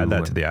 2. You could add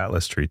that to the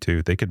Atlas tree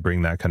too. They could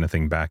bring that kind of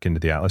thing back into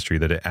the Atlas tree,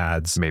 that it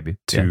adds maybe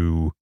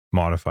 2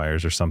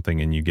 modifiers or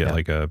something, and you get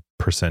like a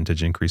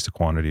percentage increase to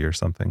quantity or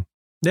something.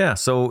 Yeah,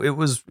 so it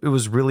was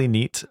really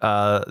neat.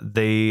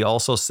 They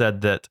also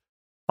said that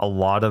a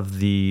lot of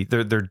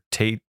they're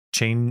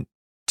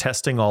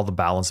testing all the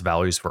balance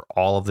values for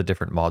all of the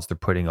different mods they're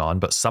putting on,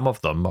 but some of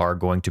them are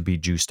going to be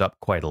juiced up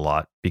quite a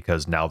lot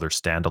because now they're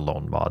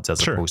standalone mods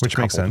as opposed to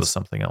coupled with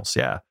something else.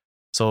 Yeah,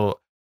 so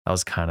that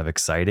was kind of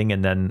exciting.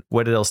 And then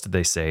what else did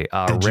they say?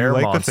 Did rare you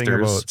like monsters. The thing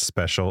about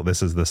special?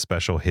 This is the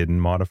special hidden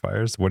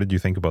modifiers. What did you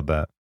think about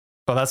that?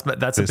 Oh,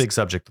 that's a big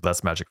subject.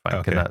 That's Magic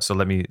Find. Okay. So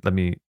let me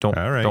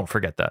don't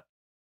forget that.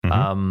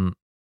 Mm-hmm.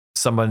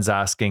 Someone's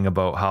asking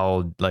about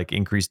how like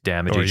increased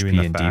damage,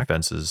 HP, and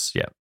defenses.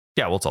 Yeah.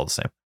 Well, it's all the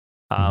same.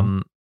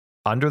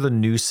 Under the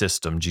new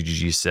system,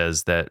 GGG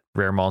says that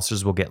rare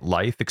monsters will get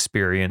life,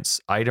 experience,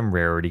 item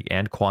rarity,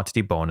 and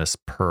quantity bonus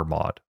per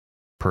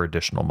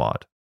additional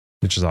mod,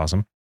 which is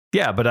awesome.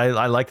 Yeah, but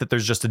I like that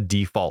there's just a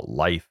default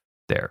life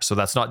there, so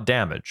that's not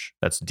damage.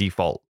 That's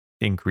default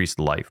increased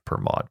life per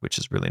mod, which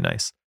is really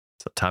nice.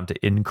 So time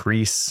to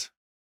increase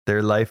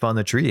their life on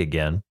the tree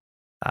again.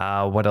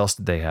 What else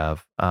did they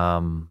have?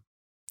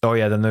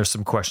 Then there's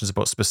some questions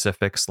about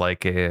specifics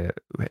like a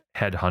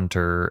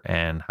headhunter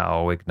and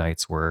how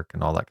ignites work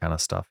and all that kind of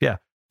stuff. Yeah.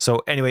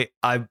 So anyway,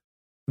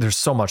 there's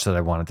so much that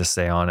I wanted to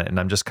say on it, and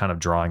I'm just kind of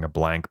drawing a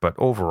blank. But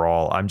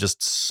overall, I'm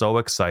just so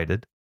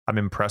excited. I'm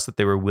impressed that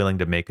they were willing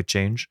to make a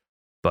change.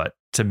 But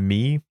to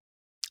me,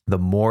 the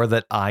more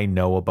that I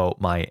know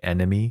about my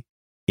enemy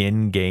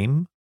in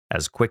game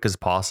as quick as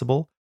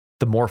possible,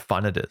 the more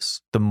fun it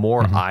is. The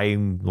more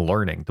I'm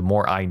learning, the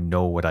more I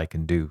know what I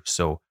can do.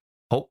 So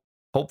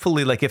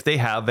hopefully, like if they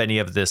have any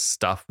of this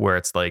stuff where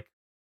it's like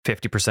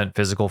 50%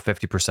 physical,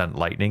 50%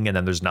 lightning, and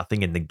then there's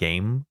nothing in the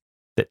game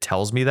that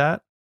tells me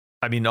that.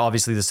 I mean,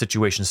 obviously the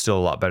situation's still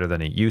a lot better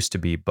than it used to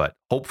be, but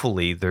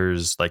hopefully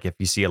there's like, if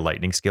you see a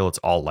lightning skill, it's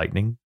all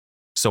lightning.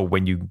 So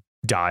when you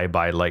die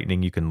by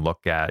lightning, you can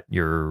look at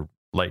your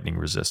lightning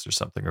resist or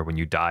something. Or when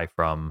you die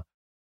from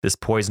this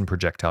poison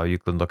projectile, you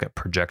can look at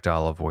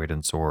projectile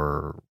avoidance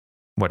or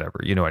whatever.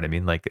 You know what I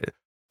mean? Like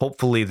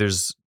hopefully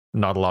there's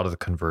not a lot of the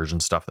conversion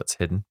stuff that's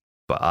hidden,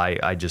 but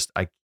I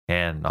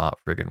cannot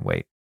friggin'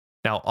 wait.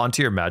 Now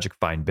onto your Magic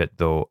Find bit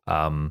though.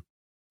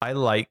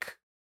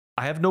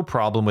 I have no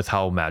problem with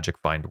how Magic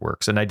Find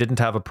works, and I didn't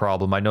have a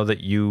problem. I know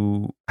that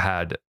you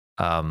had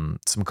some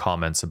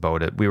comments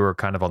about it. We were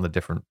kind of on the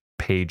different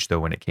page though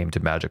when it came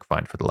to Magic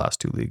Find for the last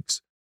 2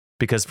 leagues,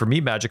 because for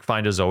me, Magic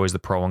Find is always the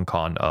pro and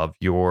con of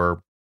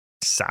your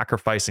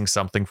sacrificing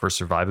something for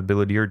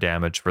survivability or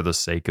damage for the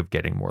sake of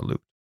getting more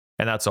loot,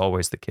 and that's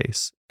always the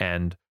case.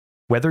 And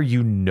whether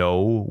you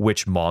know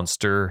which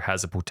monster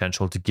has a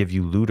potential to give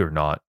you loot or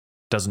not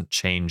doesn't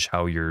change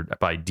how you're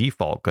by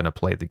default going to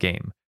play the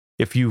game.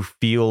 If you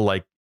feel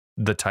like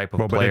the type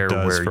of player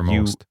where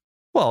you, most.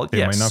 Well,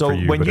 yes. So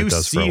when you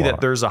see that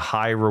lot. There's a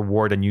high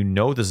reward and you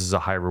know this is a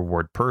high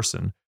reward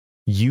person,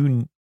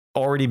 you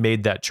already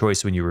made that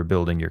choice when you were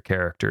building your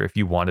character, if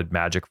you wanted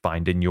Magic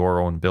Find in your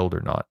own build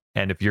or not.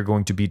 And if you're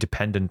going to be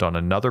dependent on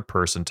another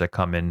person to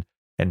come in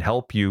and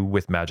help you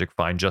with Magic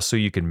Find just so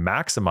you can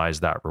maximize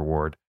that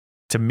reward.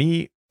 To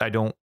me, I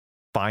don't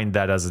find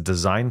that as a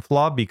design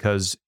flaw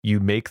because you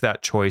make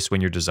that choice when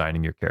you're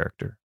designing your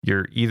character.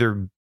 You're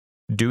either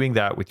doing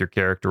that with your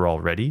character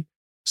already.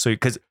 So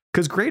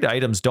because great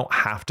items don't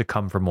have to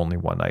come from only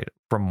one item,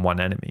 from one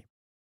enemy.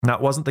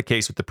 That wasn't the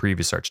case with the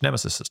previous Arch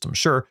Nemesis system.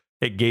 Sure,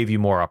 it gave you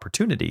more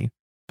opportunity,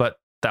 but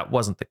that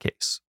wasn't the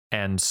case.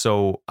 And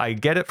so I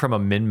get it from a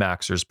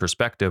min-maxer's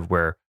perspective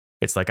where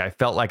it's like I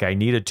felt like I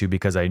needed to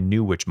because I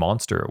knew which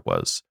monster it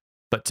was.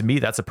 But to me,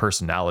 that's a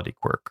personality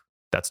quirk.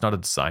 That's not a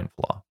design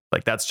flaw.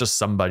 Like that's just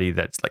somebody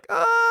that's like,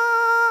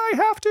 I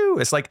have to.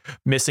 It's like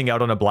missing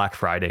out on a Black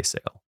Friday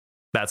sale.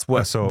 That's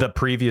what the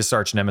previous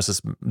Arch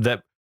Nemesis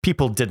that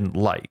people didn't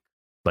like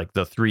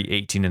the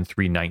 3.18 and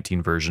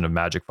 3.19 version of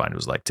Magic Find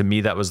was like. To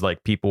me, that was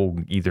like people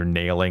either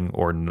nailing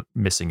or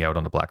missing out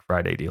on a Black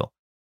Friday deal.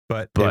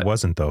 But it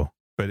wasn't though.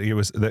 But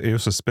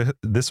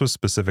this was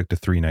specific to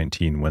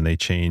 3.19 when they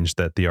changed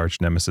that the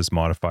Arch Nemesis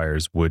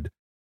modifiers would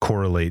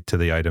correlate to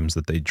the items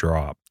that they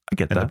drop. I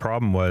get that. And the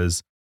problem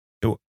was,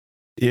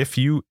 if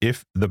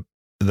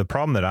the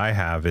problem that I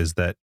have is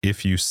that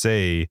if you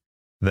say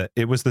that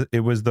it was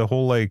the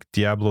whole like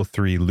Diablo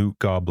 3 loot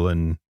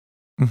goblin,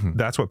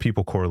 that's what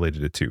people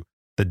correlated it to.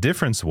 The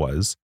difference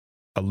was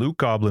a loot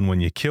goblin, when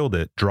you killed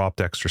it,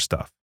 dropped extra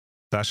stuff.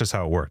 That's just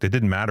how it worked. It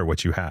didn't matter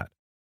what you had.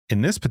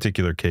 In this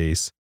particular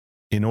case,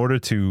 in order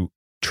to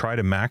try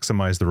to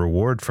maximize the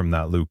reward from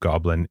that loot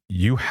goblin,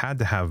 you had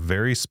to have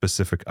very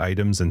specific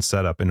items and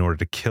setup in order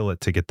to kill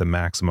it to get the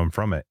maximum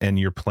from it. And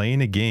you're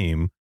playing a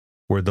game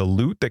where the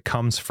loot that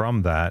comes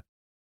from that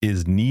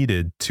is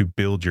needed to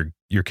build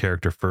your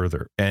character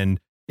further. And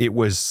it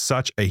was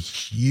such a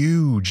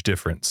huge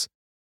difference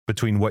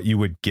between what you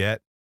would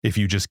get if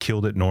you just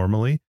killed it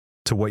normally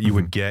to what you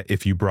would get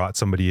if you brought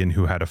somebody in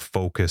who had a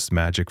focused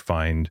Magic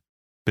Find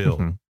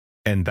build.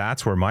 And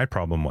that's where my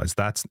problem was.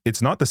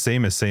 It's not the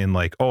same as saying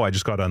like, oh, I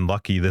just got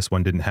unlucky. This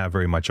one didn't have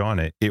very much on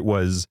it. It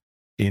was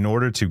in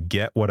order to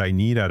get what I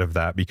need out of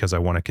that because I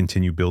want to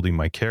continue building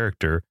my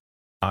character.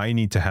 I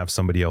need to have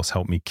somebody else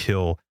help me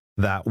kill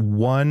that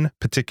one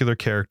particular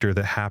character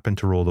that happened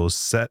to roll those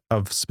set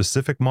of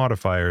specific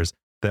modifiers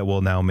that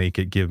will now make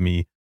it give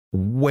me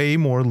way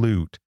more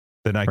loot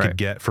than I could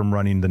get from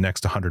running the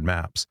next 100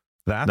 maps.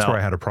 That's where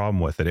I had a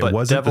problem with it. It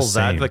wasn't devil's the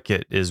same.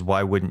 advocate is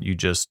why wouldn't you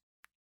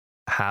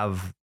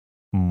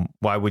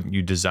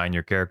design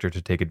your character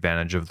to take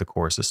advantage of the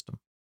core system?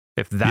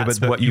 If that's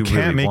what you can't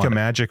really make wanted. a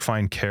Magic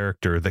Find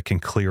character that can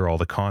clear all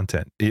the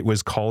content. It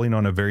was calling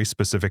on a very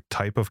specific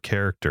type of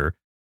character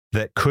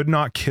that could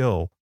not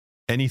kill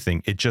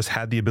anything. It just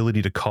had the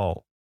ability to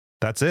call.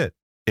 That's it.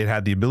 It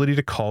had the ability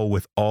to call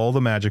with all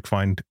the Magic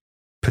Find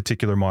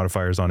particular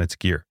modifiers on its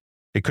gear.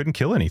 It couldn't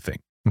kill anything.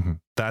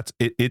 That's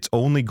it. Its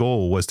only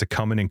goal was to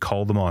come in and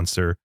call the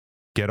monster,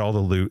 get all the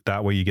loot.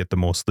 That way you get the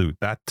most loot.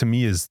 That to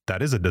me is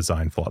a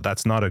design flaw.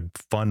 That's not a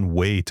fun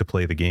way to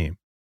play the game.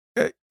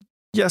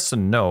 Yes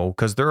and no,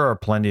 because there are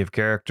plenty of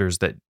characters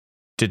that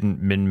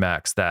didn't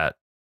min-max that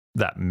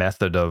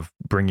method of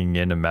bringing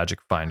in a Magic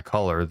Find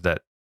color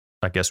that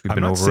I guess we've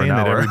been over an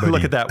hour.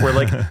 Look at that. We're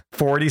like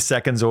 40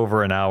 seconds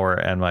over an hour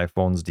and my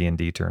phone's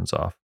D&D turns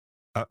off.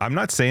 I'm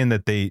not saying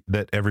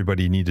that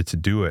everybody needed to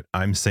do it.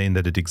 I'm saying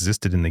that it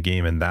existed in the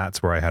game, and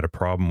that's where I had a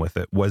problem with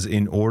it, was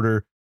in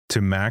order to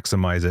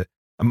maximize it.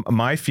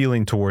 My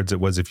feeling towards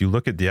it was, if you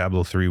look at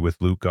Diablo 3 with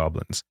loot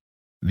goblins,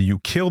 you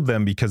killed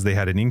them because they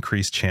had an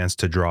increased chance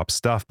to drop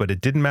stuff, but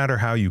it didn't matter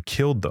how you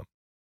killed them.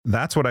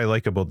 That's what I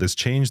like about this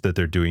change that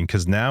they're doing,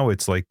 because now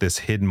it's like this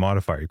hidden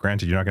modifier.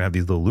 Granted, you're not going to have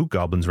these little loot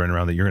goblins running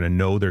around that you're going to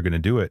know they're going to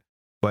do it,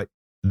 but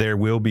there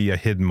will be a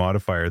hidden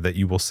modifier that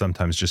you will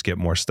sometimes just get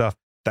more stuff.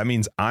 That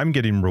means I'm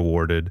getting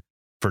rewarded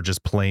for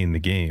just playing the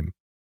game.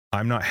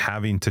 I'm not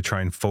having to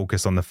try and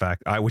focus on the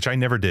fact, which I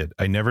never did.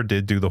 I never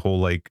did do the whole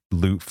like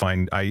loot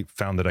find. I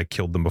found that I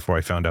killed them before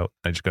I found out.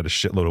 I just got a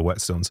shitload of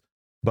whetstones.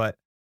 But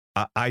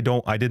I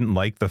didn't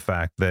like the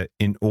fact that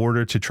in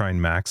order to try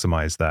and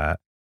maximize that,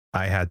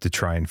 I had to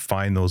try and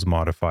find those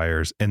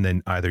modifiers and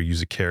then either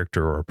use a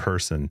character or a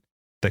person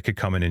that could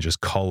come in and just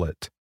call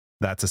it.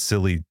 That's a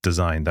silly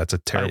design. That's a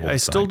terrible design. I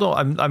still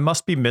don't. I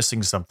must be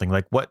missing something.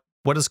 Like what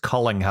does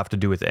culling have to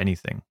do with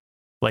anything?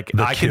 Like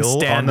the I can kill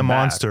stand on the back.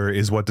 Monster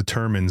is what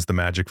determines the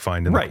Magic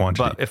Find and the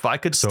quantity. But if I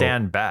could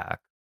stand back,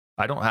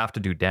 I don't have to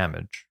do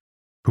damage.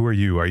 Who are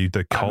you? Are you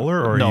the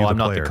caller or are you the player? No, I'm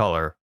not the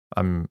caller.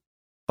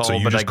 So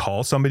you just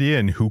call somebody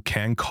in who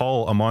can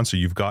call a monster.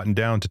 You've gotten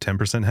down to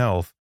 10%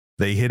 health.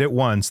 They hit it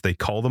once, they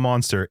call the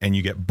monster, and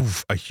you get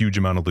a huge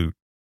amount of loot.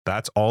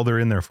 That's all they're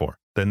in there for.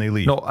 Then they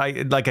leave. No, I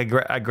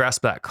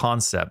grasp that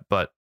concept,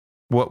 but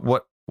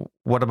what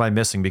am I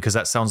missing? Because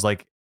that sounds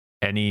like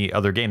any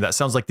other game. That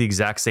sounds like the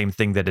exact same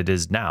thing that it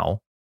is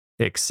now,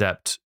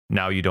 except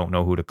now you don't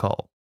know who to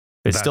call.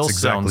 That's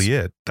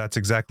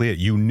exactly it.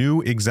 You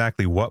knew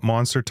exactly what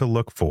monster to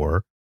look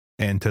for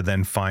and to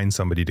then find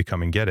somebody to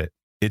come and get it.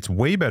 It's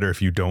way better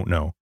if you don't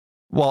know.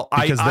 Well,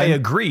 I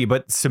agree,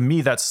 but to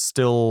me, that's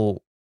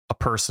still a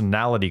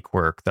personality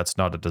quirk. That's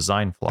not a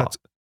design flaw.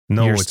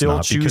 No, you're it's still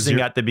not,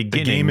 choosing at the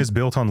beginning. The game is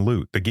built on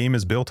loot. The game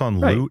is built on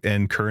loot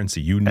and currency.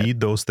 You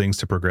need those things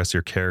to progress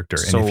your character.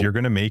 And if you're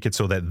going to make it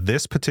so that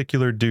this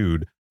particular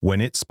dude,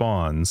 when it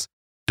spawns,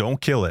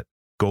 don't kill it.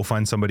 Go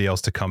find somebody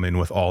else to come in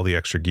with all the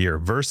extra gear.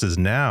 Versus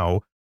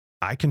now,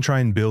 I can try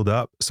and build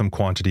up some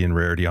quantity and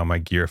rarity on my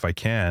gear if I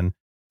can,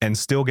 and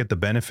still get the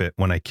benefit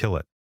when I kill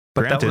it.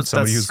 But granted,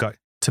 somebody who's got,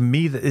 to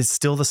me, it's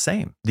still the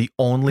same. The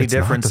only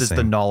difference is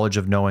the knowledge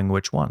of knowing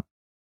which one.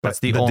 That's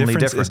the only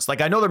difference.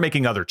 Like, I know they're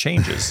making other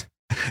changes.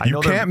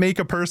 You can't make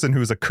a person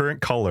who's a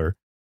current color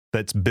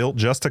that's built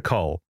just to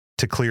cull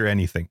to clear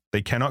anything.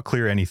 They cannot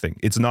clear anything.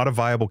 It's not a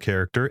viable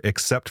character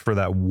except for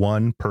that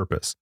one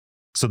purpose.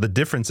 So the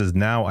difference is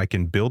now I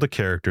can build a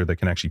character that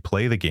can actually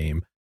play the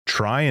game,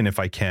 try and if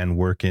I can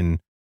work in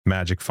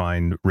magic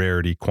find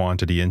rarity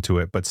quantity into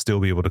it, but still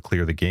be able to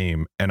clear the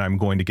game. And I'm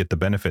going to get the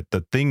benefit.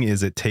 The thing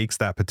is, it takes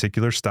that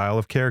particular style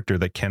of character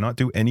that cannot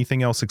do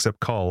anything else except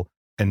cull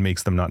and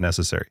makes them not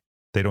necessary.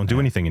 They don't do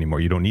anything anymore.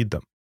 You don't need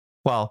them.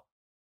 Well,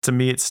 to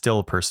me, it's still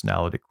a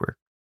personality quirk.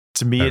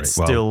 To me, it's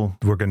still...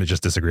 We're going to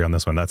just disagree on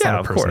this one. That's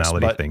not a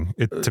personality thing.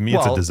 To me,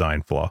 it's a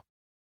design flaw.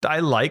 I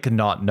like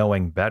not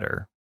knowing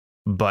better.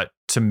 But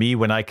to me,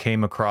 when I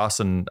came across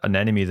an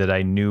enemy that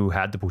I knew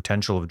had the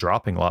potential of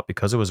dropping a lot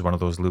because it was one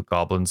of those loot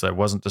goblins, I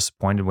wasn't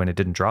disappointed when it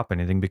didn't drop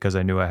anything because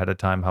I knew ahead of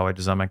time how I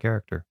designed my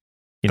character.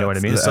 You know what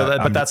I mean?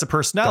 But that's a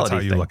personality thing.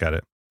 That's how you look at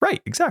it.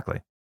 Right,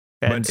 exactly.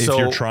 And but if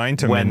you're trying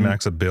to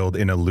min-max a build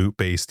in a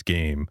loot-based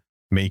game,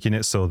 making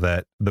it so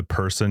that the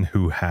person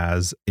who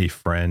has a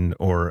friend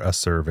or a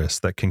service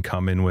that can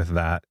come in with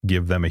that,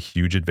 give them a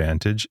huge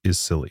advantage is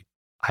silly.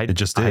 It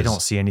just is. I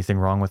don't see anything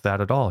wrong with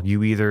that at all.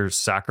 You either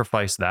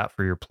sacrifice that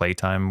for your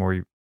playtime or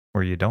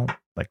you don't.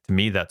 Like, to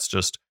me, that's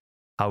just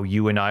how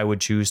you and I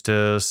would choose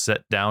to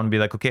sit down and be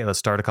like, okay, let's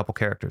start a couple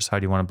characters. How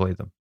do you want to play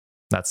them?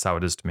 That's how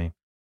it is to me.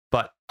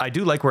 But I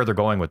do like where they're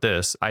going with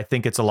this. I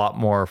think it's a lot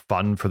more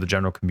fun for the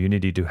general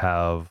community to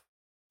have.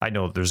 I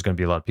know there's going to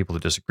be a lot of people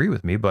that disagree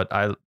with me, but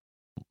I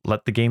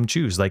let the game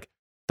choose. Like,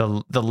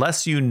 the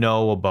less you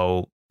know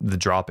about the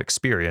drop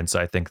experience,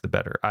 I think the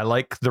better. I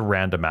like the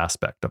random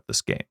aspect of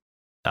this game.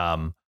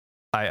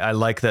 I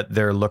like that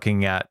they're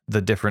looking at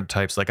the different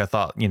types. Like, I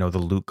thought, the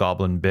loot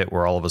goblin bit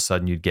where all of a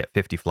sudden you'd get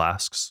 50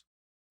 flasks.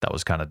 That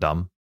was kind of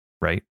dumb,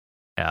 right?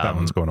 That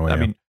one's going away. I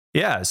mean,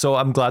 yeah. So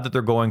I'm glad that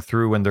they're going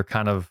through and they're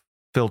kind of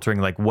filtering,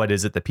 like, what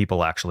is it that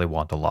people actually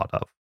want a lot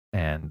of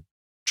and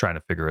trying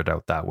to figure it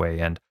out that way.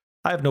 And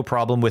I have no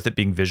problem with it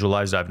being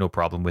visualized. I have no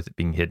problem with it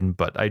being hidden,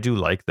 but I do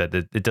like that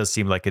it does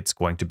seem like it's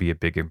going to be a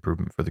big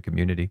improvement for the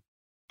community.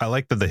 I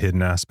like that the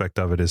hidden aspect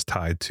of it is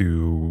tied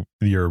to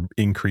your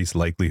increased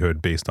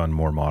likelihood based on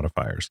more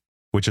modifiers,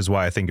 which is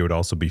why I think it would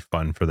also be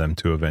fun for them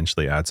to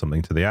eventually add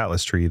something to the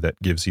Atlas tree that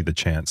gives you the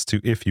chance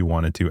to, if you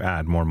wanted to,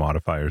 add more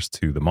modifiers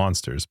to the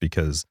monsters,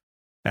 because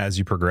as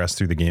you progress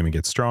through the game and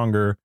get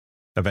stronger,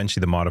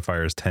 eventually the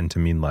modifiers tend to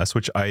mean less,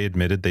 which I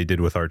admitted they did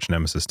with Arch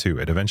Nemesis too.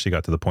 It eventually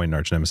got to the point in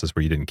Arch Nemesis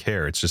where you didn't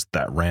care. It's just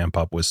that ramp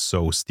up was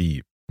so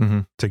steep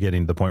to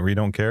getting to the point where you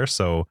don't care.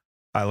 So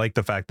I like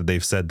the fact that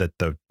they've said that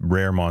the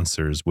rare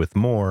monsters with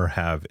more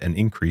have an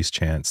increased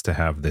chance to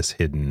have this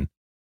hidden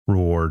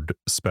reward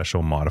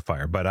special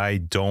modifier, but I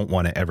don't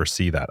want to ever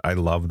see that. I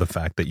love the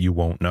fact that you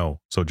won't know.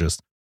 So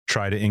just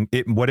try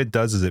to, what it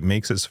does is it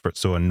makes it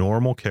so a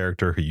normal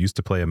character who used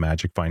to play a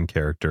Magic Find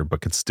character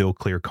but could still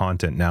clear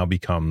content now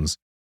becomes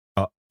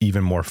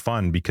even more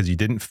fun because you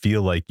didn't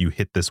feel like you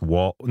hit this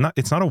wall.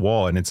 It's not a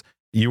wall, and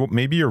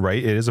maybe you're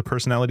right, it is a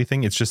personality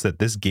thing. It's just that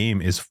this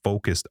game is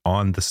focused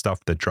on the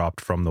stuff that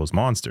dropped from those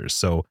monsters.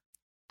 So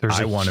there's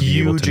a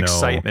huge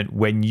excitement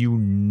when you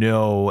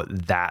know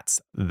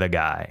that's the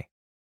guy.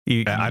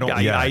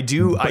 I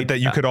do. That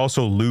you could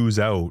also lose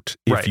out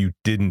if you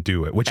didn't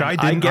do it, which I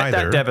didn't either. I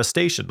get that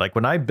devastation. Like,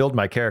 when I build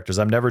my characters,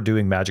 I'm never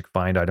doing Magic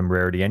Find, item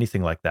rarity,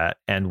 anything like that.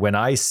 And when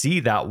I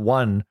see that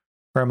one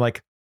where I'm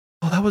like,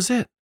 oh, that was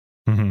it.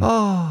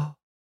 Oh,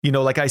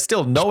 like, I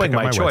still, knowing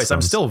my choice,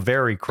 I'm still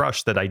very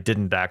crushed that I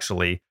didn't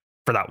actually,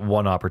 for that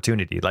one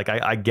opportunity. Like,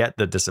 I get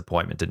the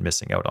disappointment in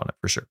missing out on it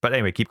for sure. But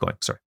anyway, keep going.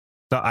 Sorry.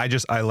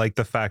 I like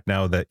the fact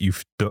now that you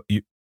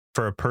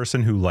for a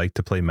person who liked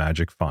to play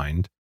Magic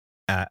Find,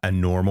 at a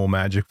normal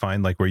Magic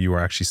Find, like where you were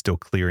actually still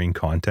clearing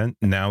content,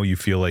 now you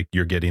feel like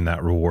you're getting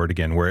that reward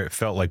again, where it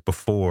felt like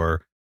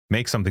before,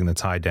 make something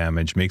that's high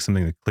damage, make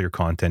something that clear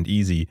content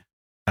easy,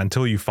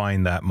 until you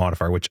find that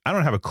modifier, which I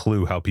don't have a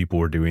clue how people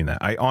were doing that.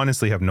 I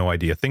honestly have no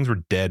idea. Things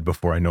were dead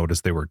before I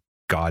noticed they were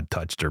God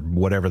touched or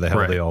whatever the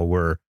hell they all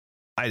were.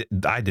 I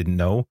didn't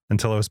know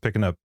until I was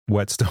picking up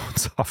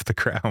whetstones off the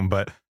ground.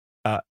 But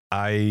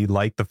I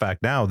like the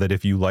fact now that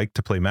if you like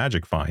to play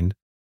Magic Find,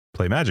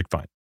 play Magic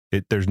Find.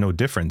 There's no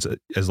difference.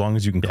 As long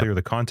as you can clear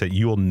the content,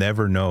 you will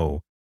never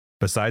know.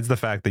 Besides the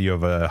fact that you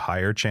have a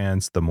higher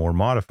chance, the more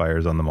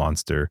modifiers on the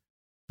monster,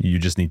 you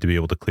just need to be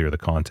able to clear the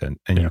content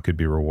and you could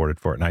be rewarded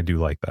for it. And I do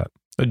like that.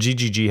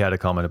 GGG had a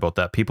comment about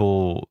that.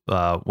 People,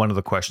 one of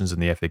the questions in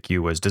the FAQ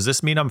was, does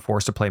this mean I'm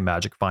forced to play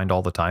Magic Find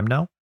all the time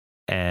now?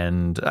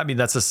 And I mean,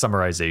 that's a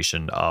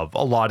summarization of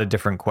a lot of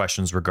different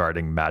questions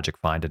regarding Magic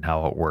Find and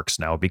how it works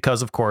now.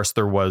 Because, of course,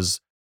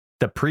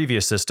 the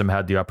previous system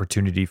had the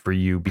opportunity for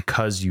you,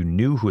 because you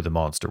knew who the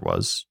monster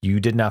was. You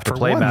didn't have to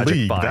play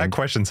Magic Find. That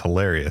question's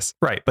hilarious.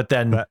 Right. But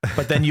then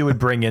you would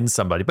bring in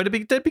somebody. But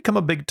it did become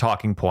a big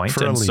talking point.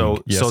 And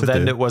so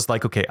then it was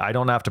like, okay, I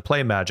don't have to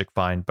play Magic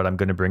Find, but I'm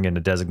going to bring in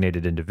a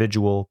designated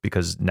individual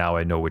because now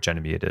I know which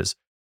enemy it is.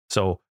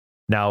 So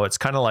now it's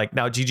kind of like,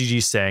 now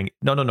GGG's saying,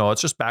 no,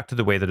 it's just back to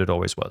the way that it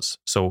always was.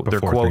 So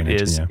their quote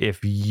is, I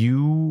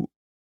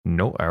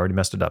already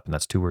messed it up, and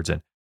that's 2 words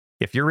in.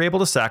 If you're able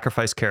to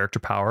sacrifice character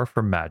power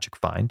for Magic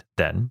Find,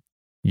 then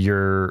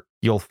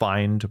you'll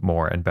find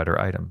more and better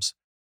items.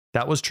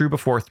 That was true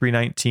before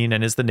 3.19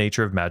 and is the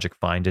nature of Magic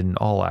Find in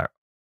all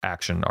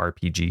action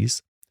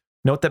RPGs.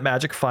 Note that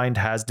Magic Find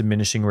has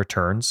diminishing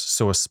returns,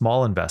 so a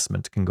small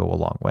investment can go a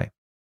long way.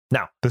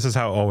 Now, this is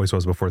how it always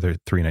was before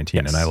 3.19,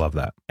 yes. And I love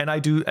that. And I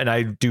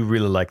do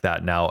really like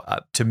that now.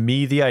 To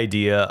me, the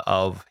idea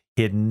of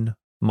hidden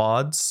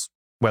mods,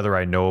 whether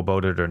I know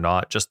about it or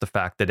not, just the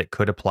fact that it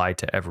could apply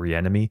to every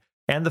enemy,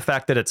 and the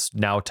fact that it's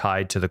now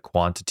tied to the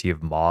quantity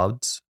of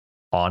mods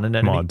on an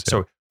enemy.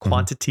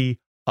 Quantity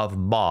of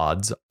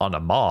mods on a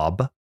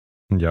mob.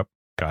 Yep,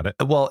 got it.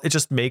 Well, it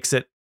just makes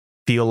it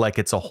feel like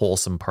it's a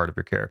wholesome part of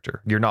your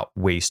character. You're not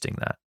wasting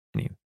that.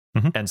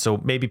 And so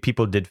maybe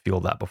people did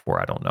feel that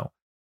before, I don't know.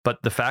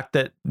 But the fact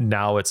that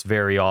now it's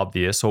very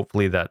obvious,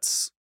 hopefully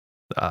that's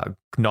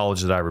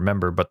knowledge that I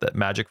remember, but that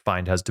Magic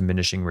Find has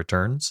diminishing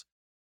returns,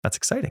 that's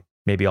exciting.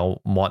 Maybe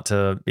all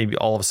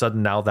of a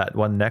sudden now that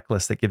one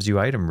necklace that gives you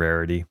item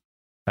rarity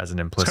as an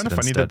implicit. It's kind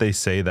of funny that they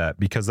say that,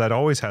 because that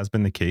always has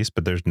been the case,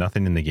 but there's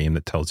nothing in the game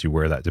that tells you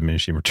where that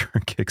diminishing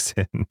return kicks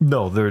in.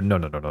 No.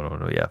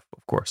 Yeah,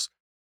 of course.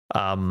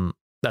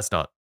 That's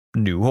not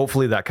new.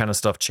 Hopefully that kind of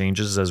stuff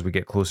changes as we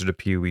get closer to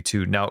PoE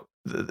 2. Now,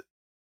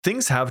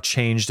 things have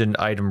changed in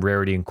item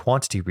rarity and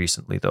quantity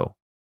recently, though,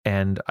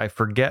 and I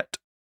forget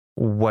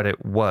what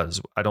it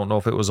was. I don't know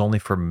if it was only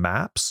for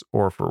maps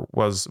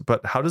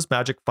but how does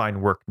Magic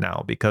Find work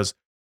now? Because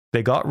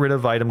they got rid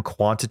of item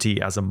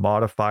quantity as a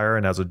modifier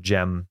and as a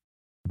gem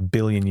a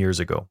billion years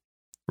ago,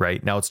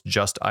 right? Now it's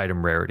just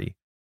item rarity.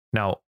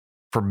 Now,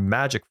 for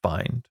Magic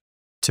Find,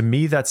 to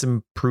me, that's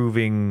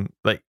improving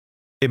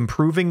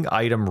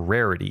item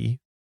rarity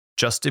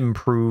just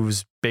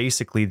improves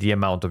basically the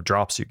amount of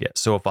drops you get.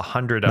 So if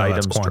 100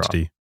 items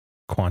quantity.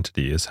 drop.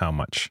 Quantity is how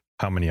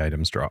many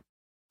items drop.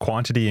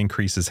 Quantity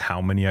increases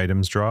how many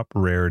items drop.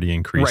 Rarity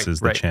increases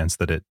the chance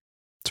that it's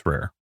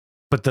rare.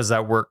 But does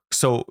that work?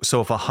 So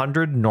if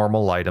 100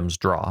 normal items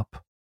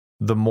drop,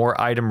 the more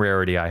item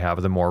rarity I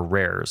have, the more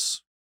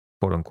rares,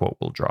 quote unquote,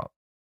 will drop.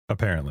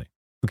 Apparently.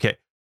 Okay.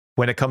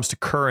 When it comes to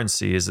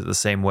currency, is it the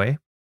same way?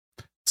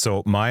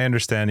 So my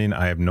understanding,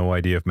 I have no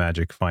idea if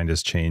Magic Find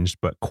has changed,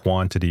 but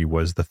quantity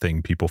was the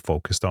thing people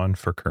focused on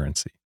for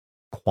currency.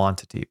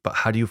 Quantity. But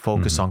how do you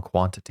focus on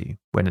quantity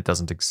when it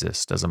doesn't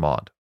exist as a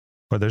mod?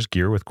 Well, there's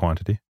gear with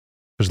quantity.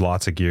 There's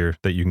lots of gear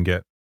that you can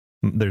get.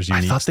 There's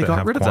uniques. I thought they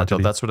got rid of that, though.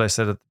 That's what I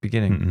said at the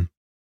beginning.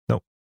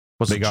 Nope.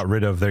 They got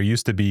rid of, there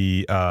used to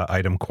be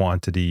item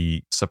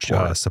quantity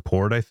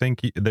support, I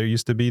think there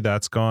used to be.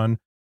 That's gone.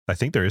 I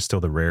think there is still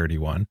the rarity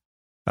one.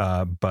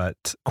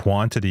 But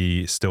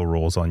quantity still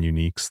rolls on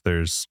uniques.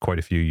 There's quite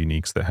a few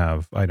uniques that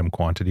have item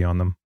quantity on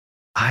them.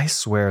 I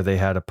swear they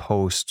had a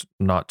post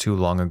not too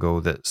long ago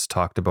that's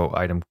talked about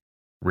item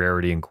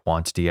rarity and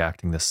quantity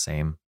acting the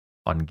same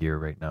on gear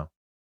right now.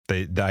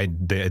 They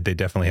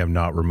definitely have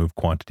not removed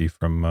quantity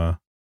from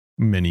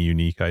many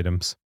unique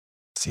items.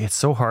 See, it's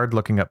so hard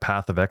looking at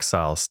Path of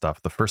Exile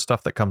stuff. The first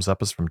stuff that comes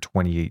up is from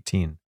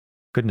 2018.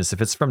 Goodness, if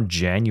it's from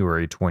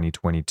January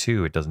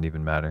 2022, it doesn't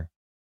even matter.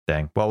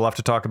 Dang. Well, we'll have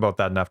to talk about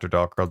that in After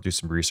Dark. I'll do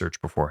some research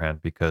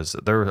beforehand, because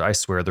I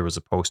swear there was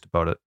a post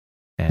about it.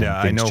 And yeah,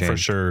 I know for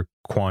sure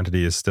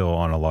quantity is still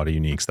on a lot of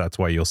uniques. That's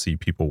why you'll see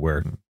people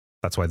wear.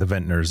 That's why the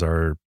Ventners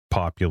are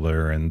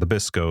popular, and the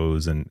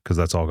Biscos, and because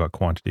that's all got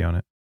quantity on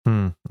it.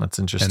 That's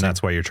interesting. And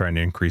that's why you're trying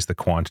to increase the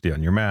quantity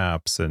on your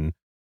maps. And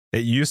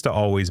it used to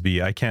always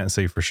be, I can't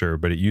say for sure,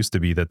 but it used to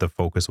be that the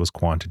focus was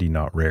quantity,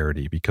 not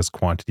rarity, because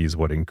quantity is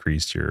what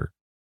increased your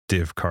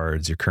div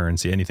cards, your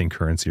currency, anything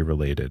currency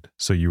related.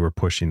 So you were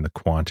pushing the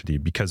quantity,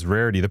 because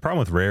rarity, the problem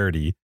with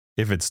rarity,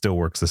 if it still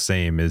works the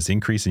same, is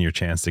increasing your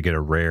chance to get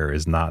a rare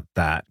is not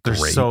that great.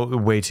 There's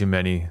way too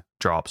many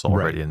drops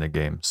already in the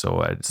game,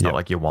 so it's not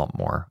like you want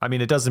more. I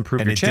mean, it does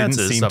improve your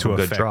chances of a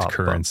good drop.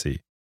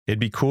 Currency. It'd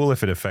be cool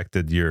if it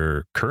affected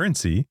your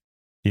currency,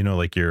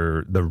 like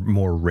the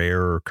more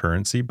rare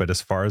currency. But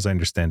as far as I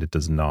understand, it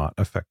does not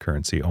affect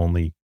currency.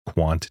 Only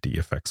quantity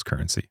affects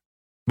currency.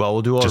 Well,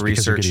 we'll do all the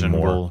research and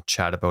we'll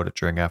chat about it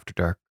during After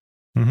Dark.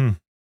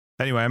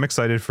 Anyway, I'm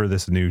excited for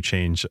this new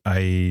change.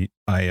 I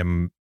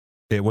am.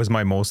 It was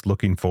my most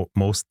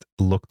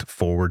looked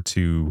forward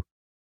to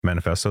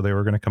manifesto they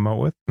were going to come out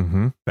with.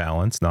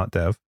 Balance, not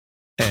dev.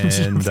 And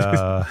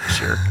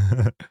sure.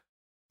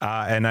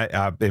 And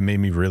it made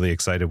me really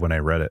excited when I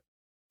read it,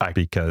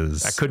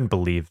 because I couldn't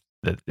believe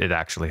that it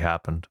actually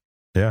happened.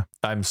 Yeah,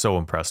 I'm so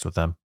impressed with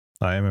them.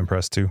 I am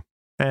impressed too.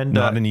 And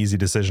not an easy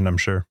decision, I'm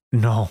sure.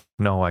 No,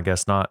 I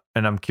guess not.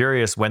 And I'm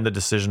curious when the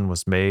decision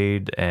was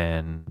made,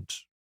 and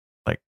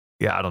like,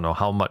 yeah, I don't know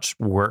how much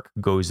work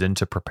goes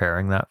into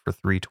preparing that for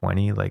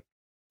 320. Like,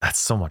 that's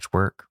so much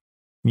work.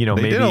 You know,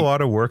 they maybe did a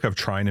lot of work of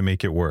trying to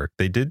make it work.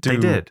 They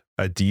did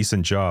a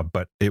decent job,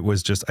 but it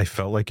was just, I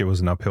felt like it was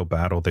an uphill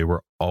battle. They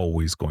were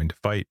always going to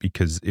fight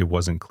because it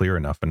wasn't clear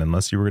enough. And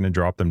unless you were going to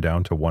drop them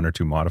down to 1 or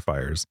 2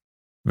 modifiers,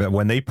 but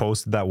when they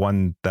posted that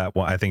one,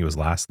 I think it was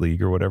last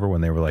league or whatever,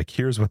 when they were like,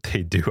 here's what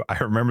they do. I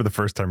remember the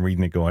first time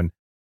reading it going,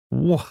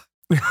 what?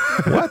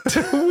 What?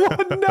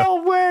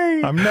 No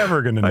way. I'm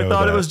never going to know. I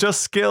thought it was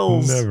just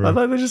skills. Never. I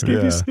thought they just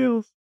gave you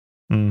skills.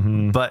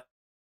 Mm-hmm. But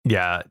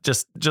yeah,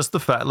 just the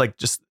fact, like,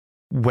 just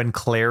when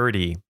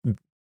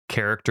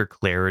character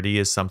clarity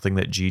is something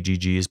that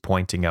GGG is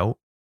pointing out,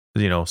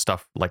 you know,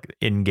 stuff like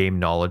in-game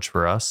knowledge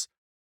for us,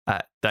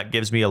 that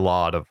gives me a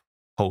lot of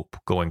hope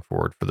going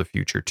forward for the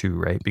future too,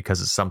 right?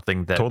 Because it's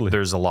something that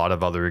there's a lot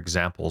of other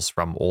examples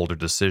from older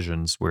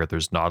decisions where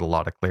there's not a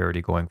lot of clarity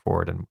going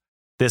forward. And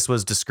this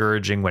was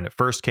discouraging when it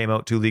first came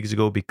out 2 leagues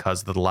ago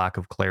because of the lack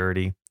of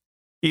clarity.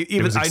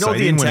 Even I know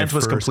the intent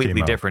was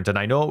completely different, and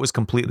I know it was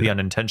completely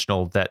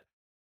unintentional, that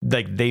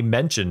like they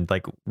mentioned,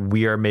 like,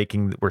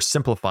 we're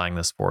simplifying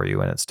this for you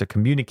and it's to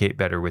communicate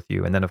better with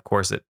you. And then of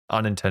course it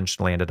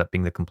unintentionally ended up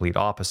being the complete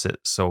opposite.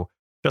 So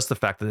just the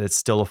fact that it's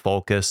still a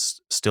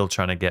focus, still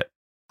trying to get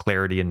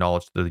clarity and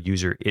knowledge to the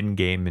user in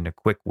game in a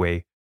quick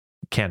way,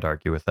 can't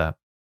argue with that.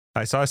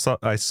 I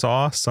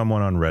saw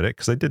someone on Reddit,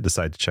 because I did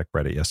decide to check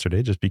Reddit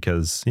yesterday, just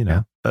because, you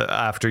know,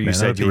 after you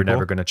said you were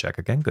never going to check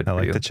again. Good. I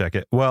like to check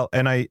it. Well,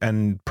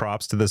 and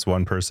props to this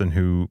one person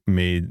who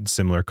made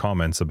similar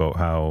comments about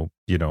how,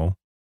 you know,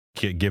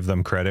 give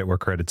them credit where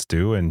credit's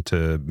due and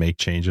to make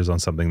changes on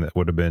something that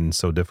would have been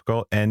so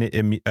difficult.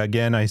 And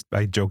again,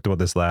 I joked about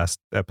this last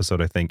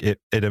episode. I think it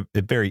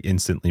very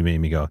instantly made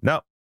me go,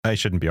 no, I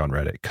shouldn't be on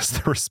Reddit, because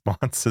the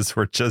responses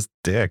were just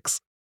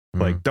dicks.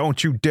 Like,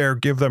 don't you dare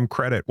give them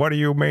credit. What do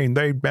you mean?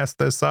 They messed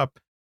this up.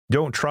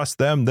 Don't trust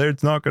them. They're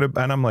not going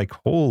to. And I'm like,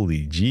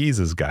 holy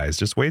Jesus, guys,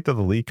 just wait till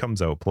the league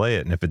comes out, play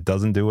it. And if it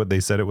doesn't do what they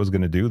said it was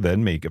going to do,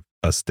 then make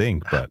a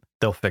stink. But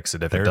they'll fix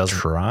it if it doesn't.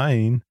 They're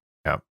trying.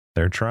 Yeah.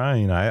 They're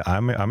trying.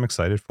 I'm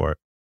excited for it.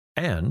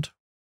 And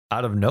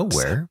out of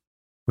nowhere,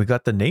 we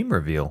got the name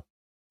reveal.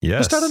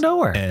 Yes. Just out of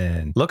nowhere.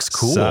 And looks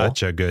cool.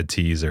 Such a good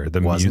teaser.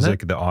 The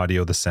music, the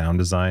audio, the sound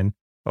design.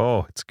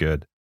 Oh, it's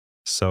good.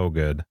 So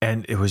good.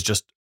 And it was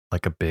just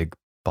like a big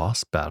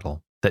boss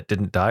battle that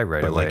didn't die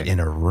right away. Like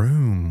in a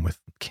room with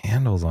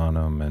candles on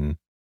them and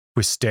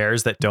with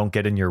stairs that don't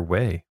get in your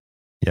way.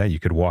 Yeah, you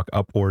could walk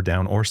up or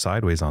down or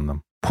sideways on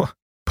them.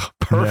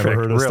 Perfect. Never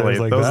heard of really,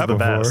 like those that are the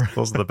before. best.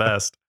 Those are the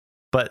best.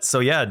 But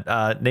so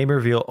yeah, name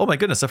reveal. Oh my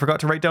goodness, I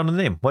forgot to write down the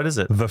name. What is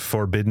it? The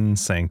Forbidden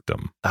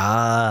Sanctum.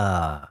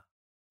 Ah.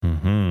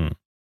 Mm-hmm.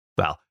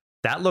 Well,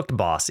 that looked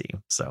bossy.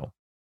 So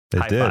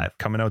it did. Five.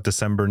 Coming out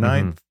December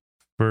 9th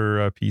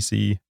for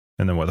PC,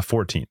 and then the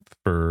 14th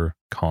for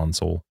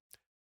console.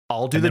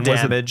 I'll do the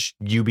damage.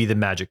 You be the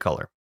magic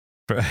color.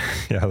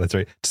 Yeah, that's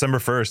right. December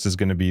 1st is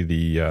going to be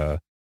the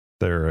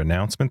their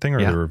announcement thing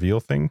or the reveal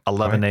thing.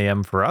 11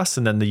 a.m. for us,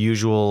 and then the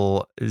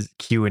usual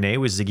Q&A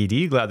with Ziggy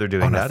D. Glad they're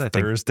doing that. On a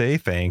Thursday.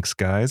 Thanks,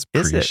 guys.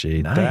 Is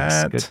Appreciate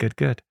nice. that.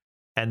 Good.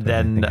 And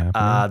then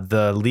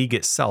the league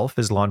itself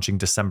is launching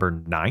December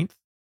 9th,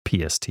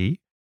 PST,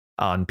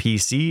 on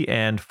PC,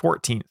 and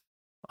 14th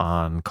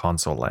on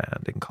Console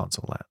Land in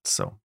Console Land.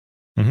 So,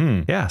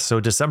 yeah, so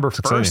December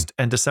 1st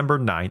and December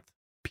 9th,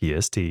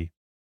 PST.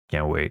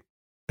 Can't wait.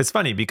 It's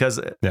funny because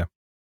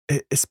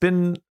it's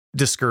been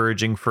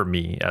discouraging for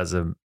me as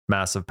a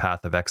massive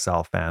Path of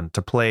Exile fan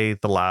to play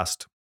the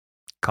last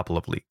couple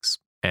of leagues.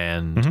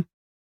 And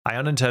I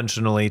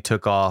unintentionally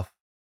took off,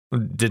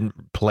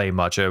 didn't play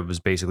much. I was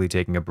basically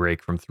taking a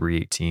break from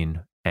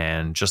 318,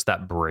 and just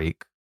that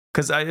break,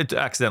 because I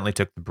accidentally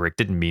took the break,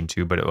 didn't mean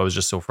to, but I was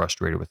just so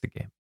frustrated with the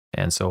game.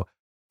 And so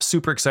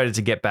super excited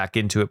to get back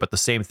into it, but the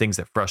same things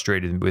that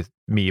frustrated with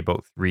me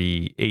about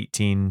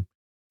 318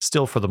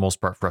 still for the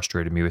most part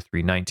frustrated me with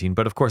 319.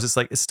 But of course,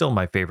 it's still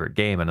my favorite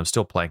game, and I'm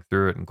still playing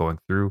through it and going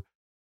through.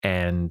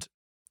 And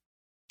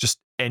just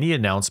any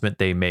announcement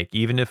they make,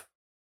 even if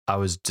I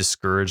was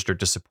discouraged or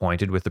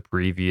disappointed with the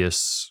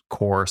previous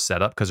core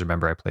setup, because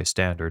remember, I play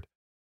standard,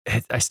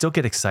 I still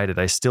get excited.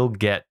 I still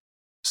get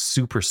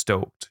super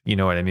stoked. You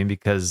know what I mean?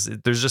 Because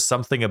there's just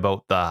something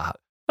about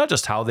not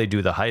just how they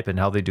do the hype and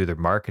how they do their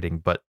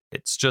marketing, but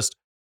it's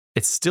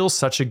still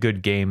such a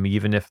good game.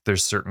 Even if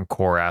there's certain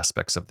core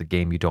aspects of the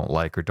game you don't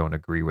like or don't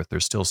agree with,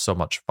 there's still so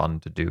much fun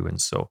to do. And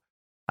so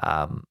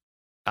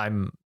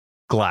I'm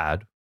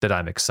glad that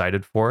I'm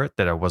excited for it,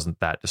 that I wasn't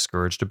that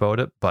discouraged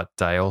about it, but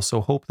I also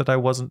hope that I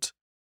wasn't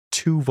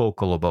too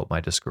vocal about my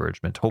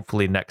discouragement.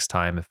 Hopefully next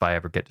time, if I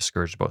ever get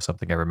discouraged about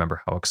something, I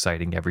remember how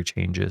exciting every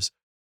change is.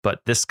 But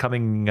this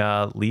coming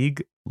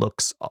league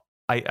looks,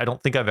 I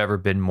don't think I've ever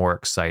been more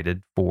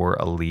excited for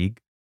a league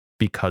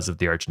because of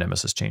the Arch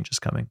Nemesis changes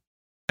coming.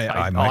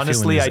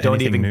 Honestly, I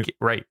don't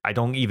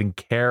even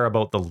care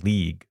about the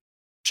league.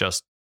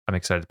 Just I'm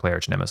excited to play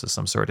Arch Nemesis.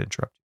 I'm sorry to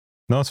interrupt.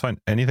 No, it's fine.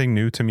 Anything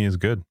new to me is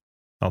good.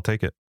 I'll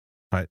take it.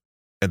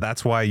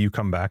 That's why you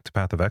come back to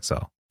Path of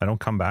Exile. I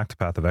don't come back to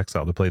Path of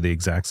Exile to play the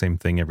exact same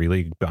thing every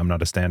league. I'm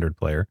not a standard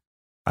player.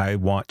 I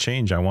want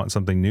change. I want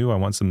something new. I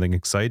want something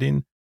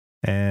exciting.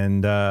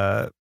 And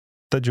the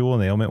Jewel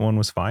and Ailment one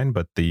was fine,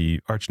 but the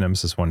Arch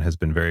Nemesis one has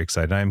been very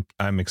exciting.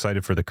 I'm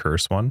excited for the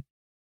Curse one.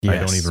 Yes. I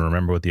don't even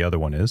remember what the other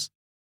one is.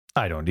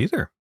 I don't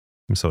either.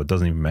 So it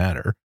doesn't even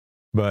matter.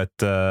 But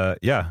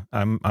yeah,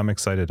 I'm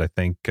excited. I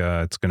think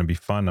it's going to be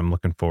fun. I'm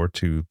looking forward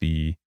to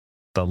the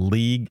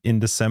league in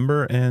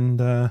December,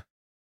 and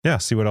yeah,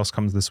 see what else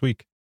comes this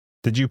week.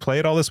 Did you play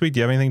it all this week? Do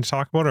you have anything to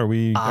talk about? Are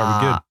we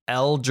good?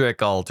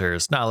 Eldritch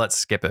Altars. No, let's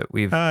skip it.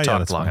 We've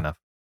talked long enough.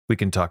 We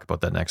can talk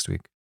about that next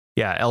week.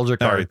 Yeah,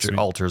 Eldritch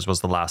Altars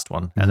was the last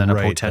one, and then a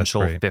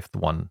potential fifth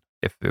one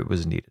if it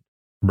was needed.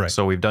 Right.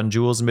 So we've done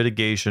Jewels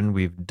Mitigation,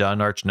 we've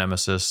done Arch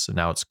Nemesis, and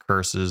now it's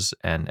Curses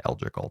and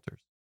Eldritch Altars.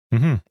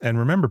 Mm-hmm. And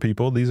remember,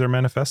 people, these are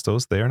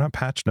manifestos. They are not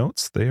patch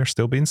notes. They are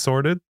still being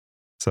sorted.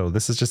 So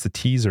this is just a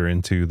teaser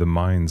into the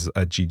minds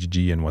at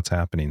GGG and what's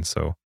happening.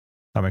 So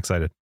I'm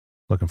excited.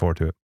 Looking forward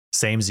to it.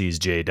 Samesies,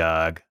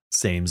 J-Dog.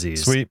 Samesies.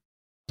 Sweet.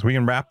 So we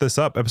can wrap this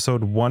up.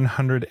 Episode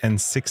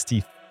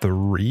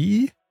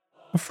 163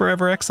 of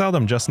Forever Exiled.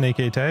 I'm Justin,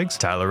 A.K. Tags.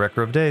 Tyler,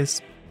 Wrecker of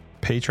Days.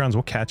 Patrons,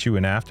 we'll catch you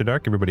in After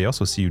Dark. Everybody else,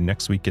 will see you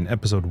next week in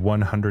episode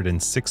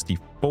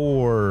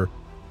 164.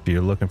 If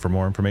you're looking for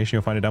more information,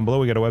 you'll find it down below.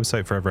 We got a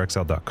website,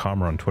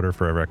 foreverexiled.com, or on Twitter,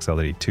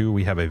 foreverexiled82.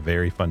 We have a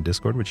very fun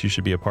Discord, which you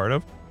should be a part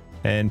of.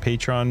 And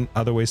Patreon,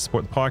 other ways to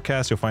support the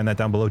podcast, you'll find that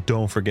down below.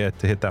 Don't forget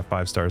to hit that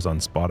 5 stars on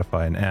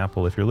Spotify and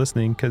Apple if you're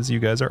listening, because you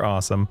guys are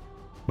awesome.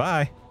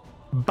 Bye.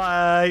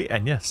 Bye.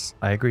 And yes,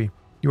 I agree.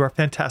 You are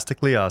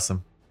fantastically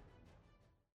awesome.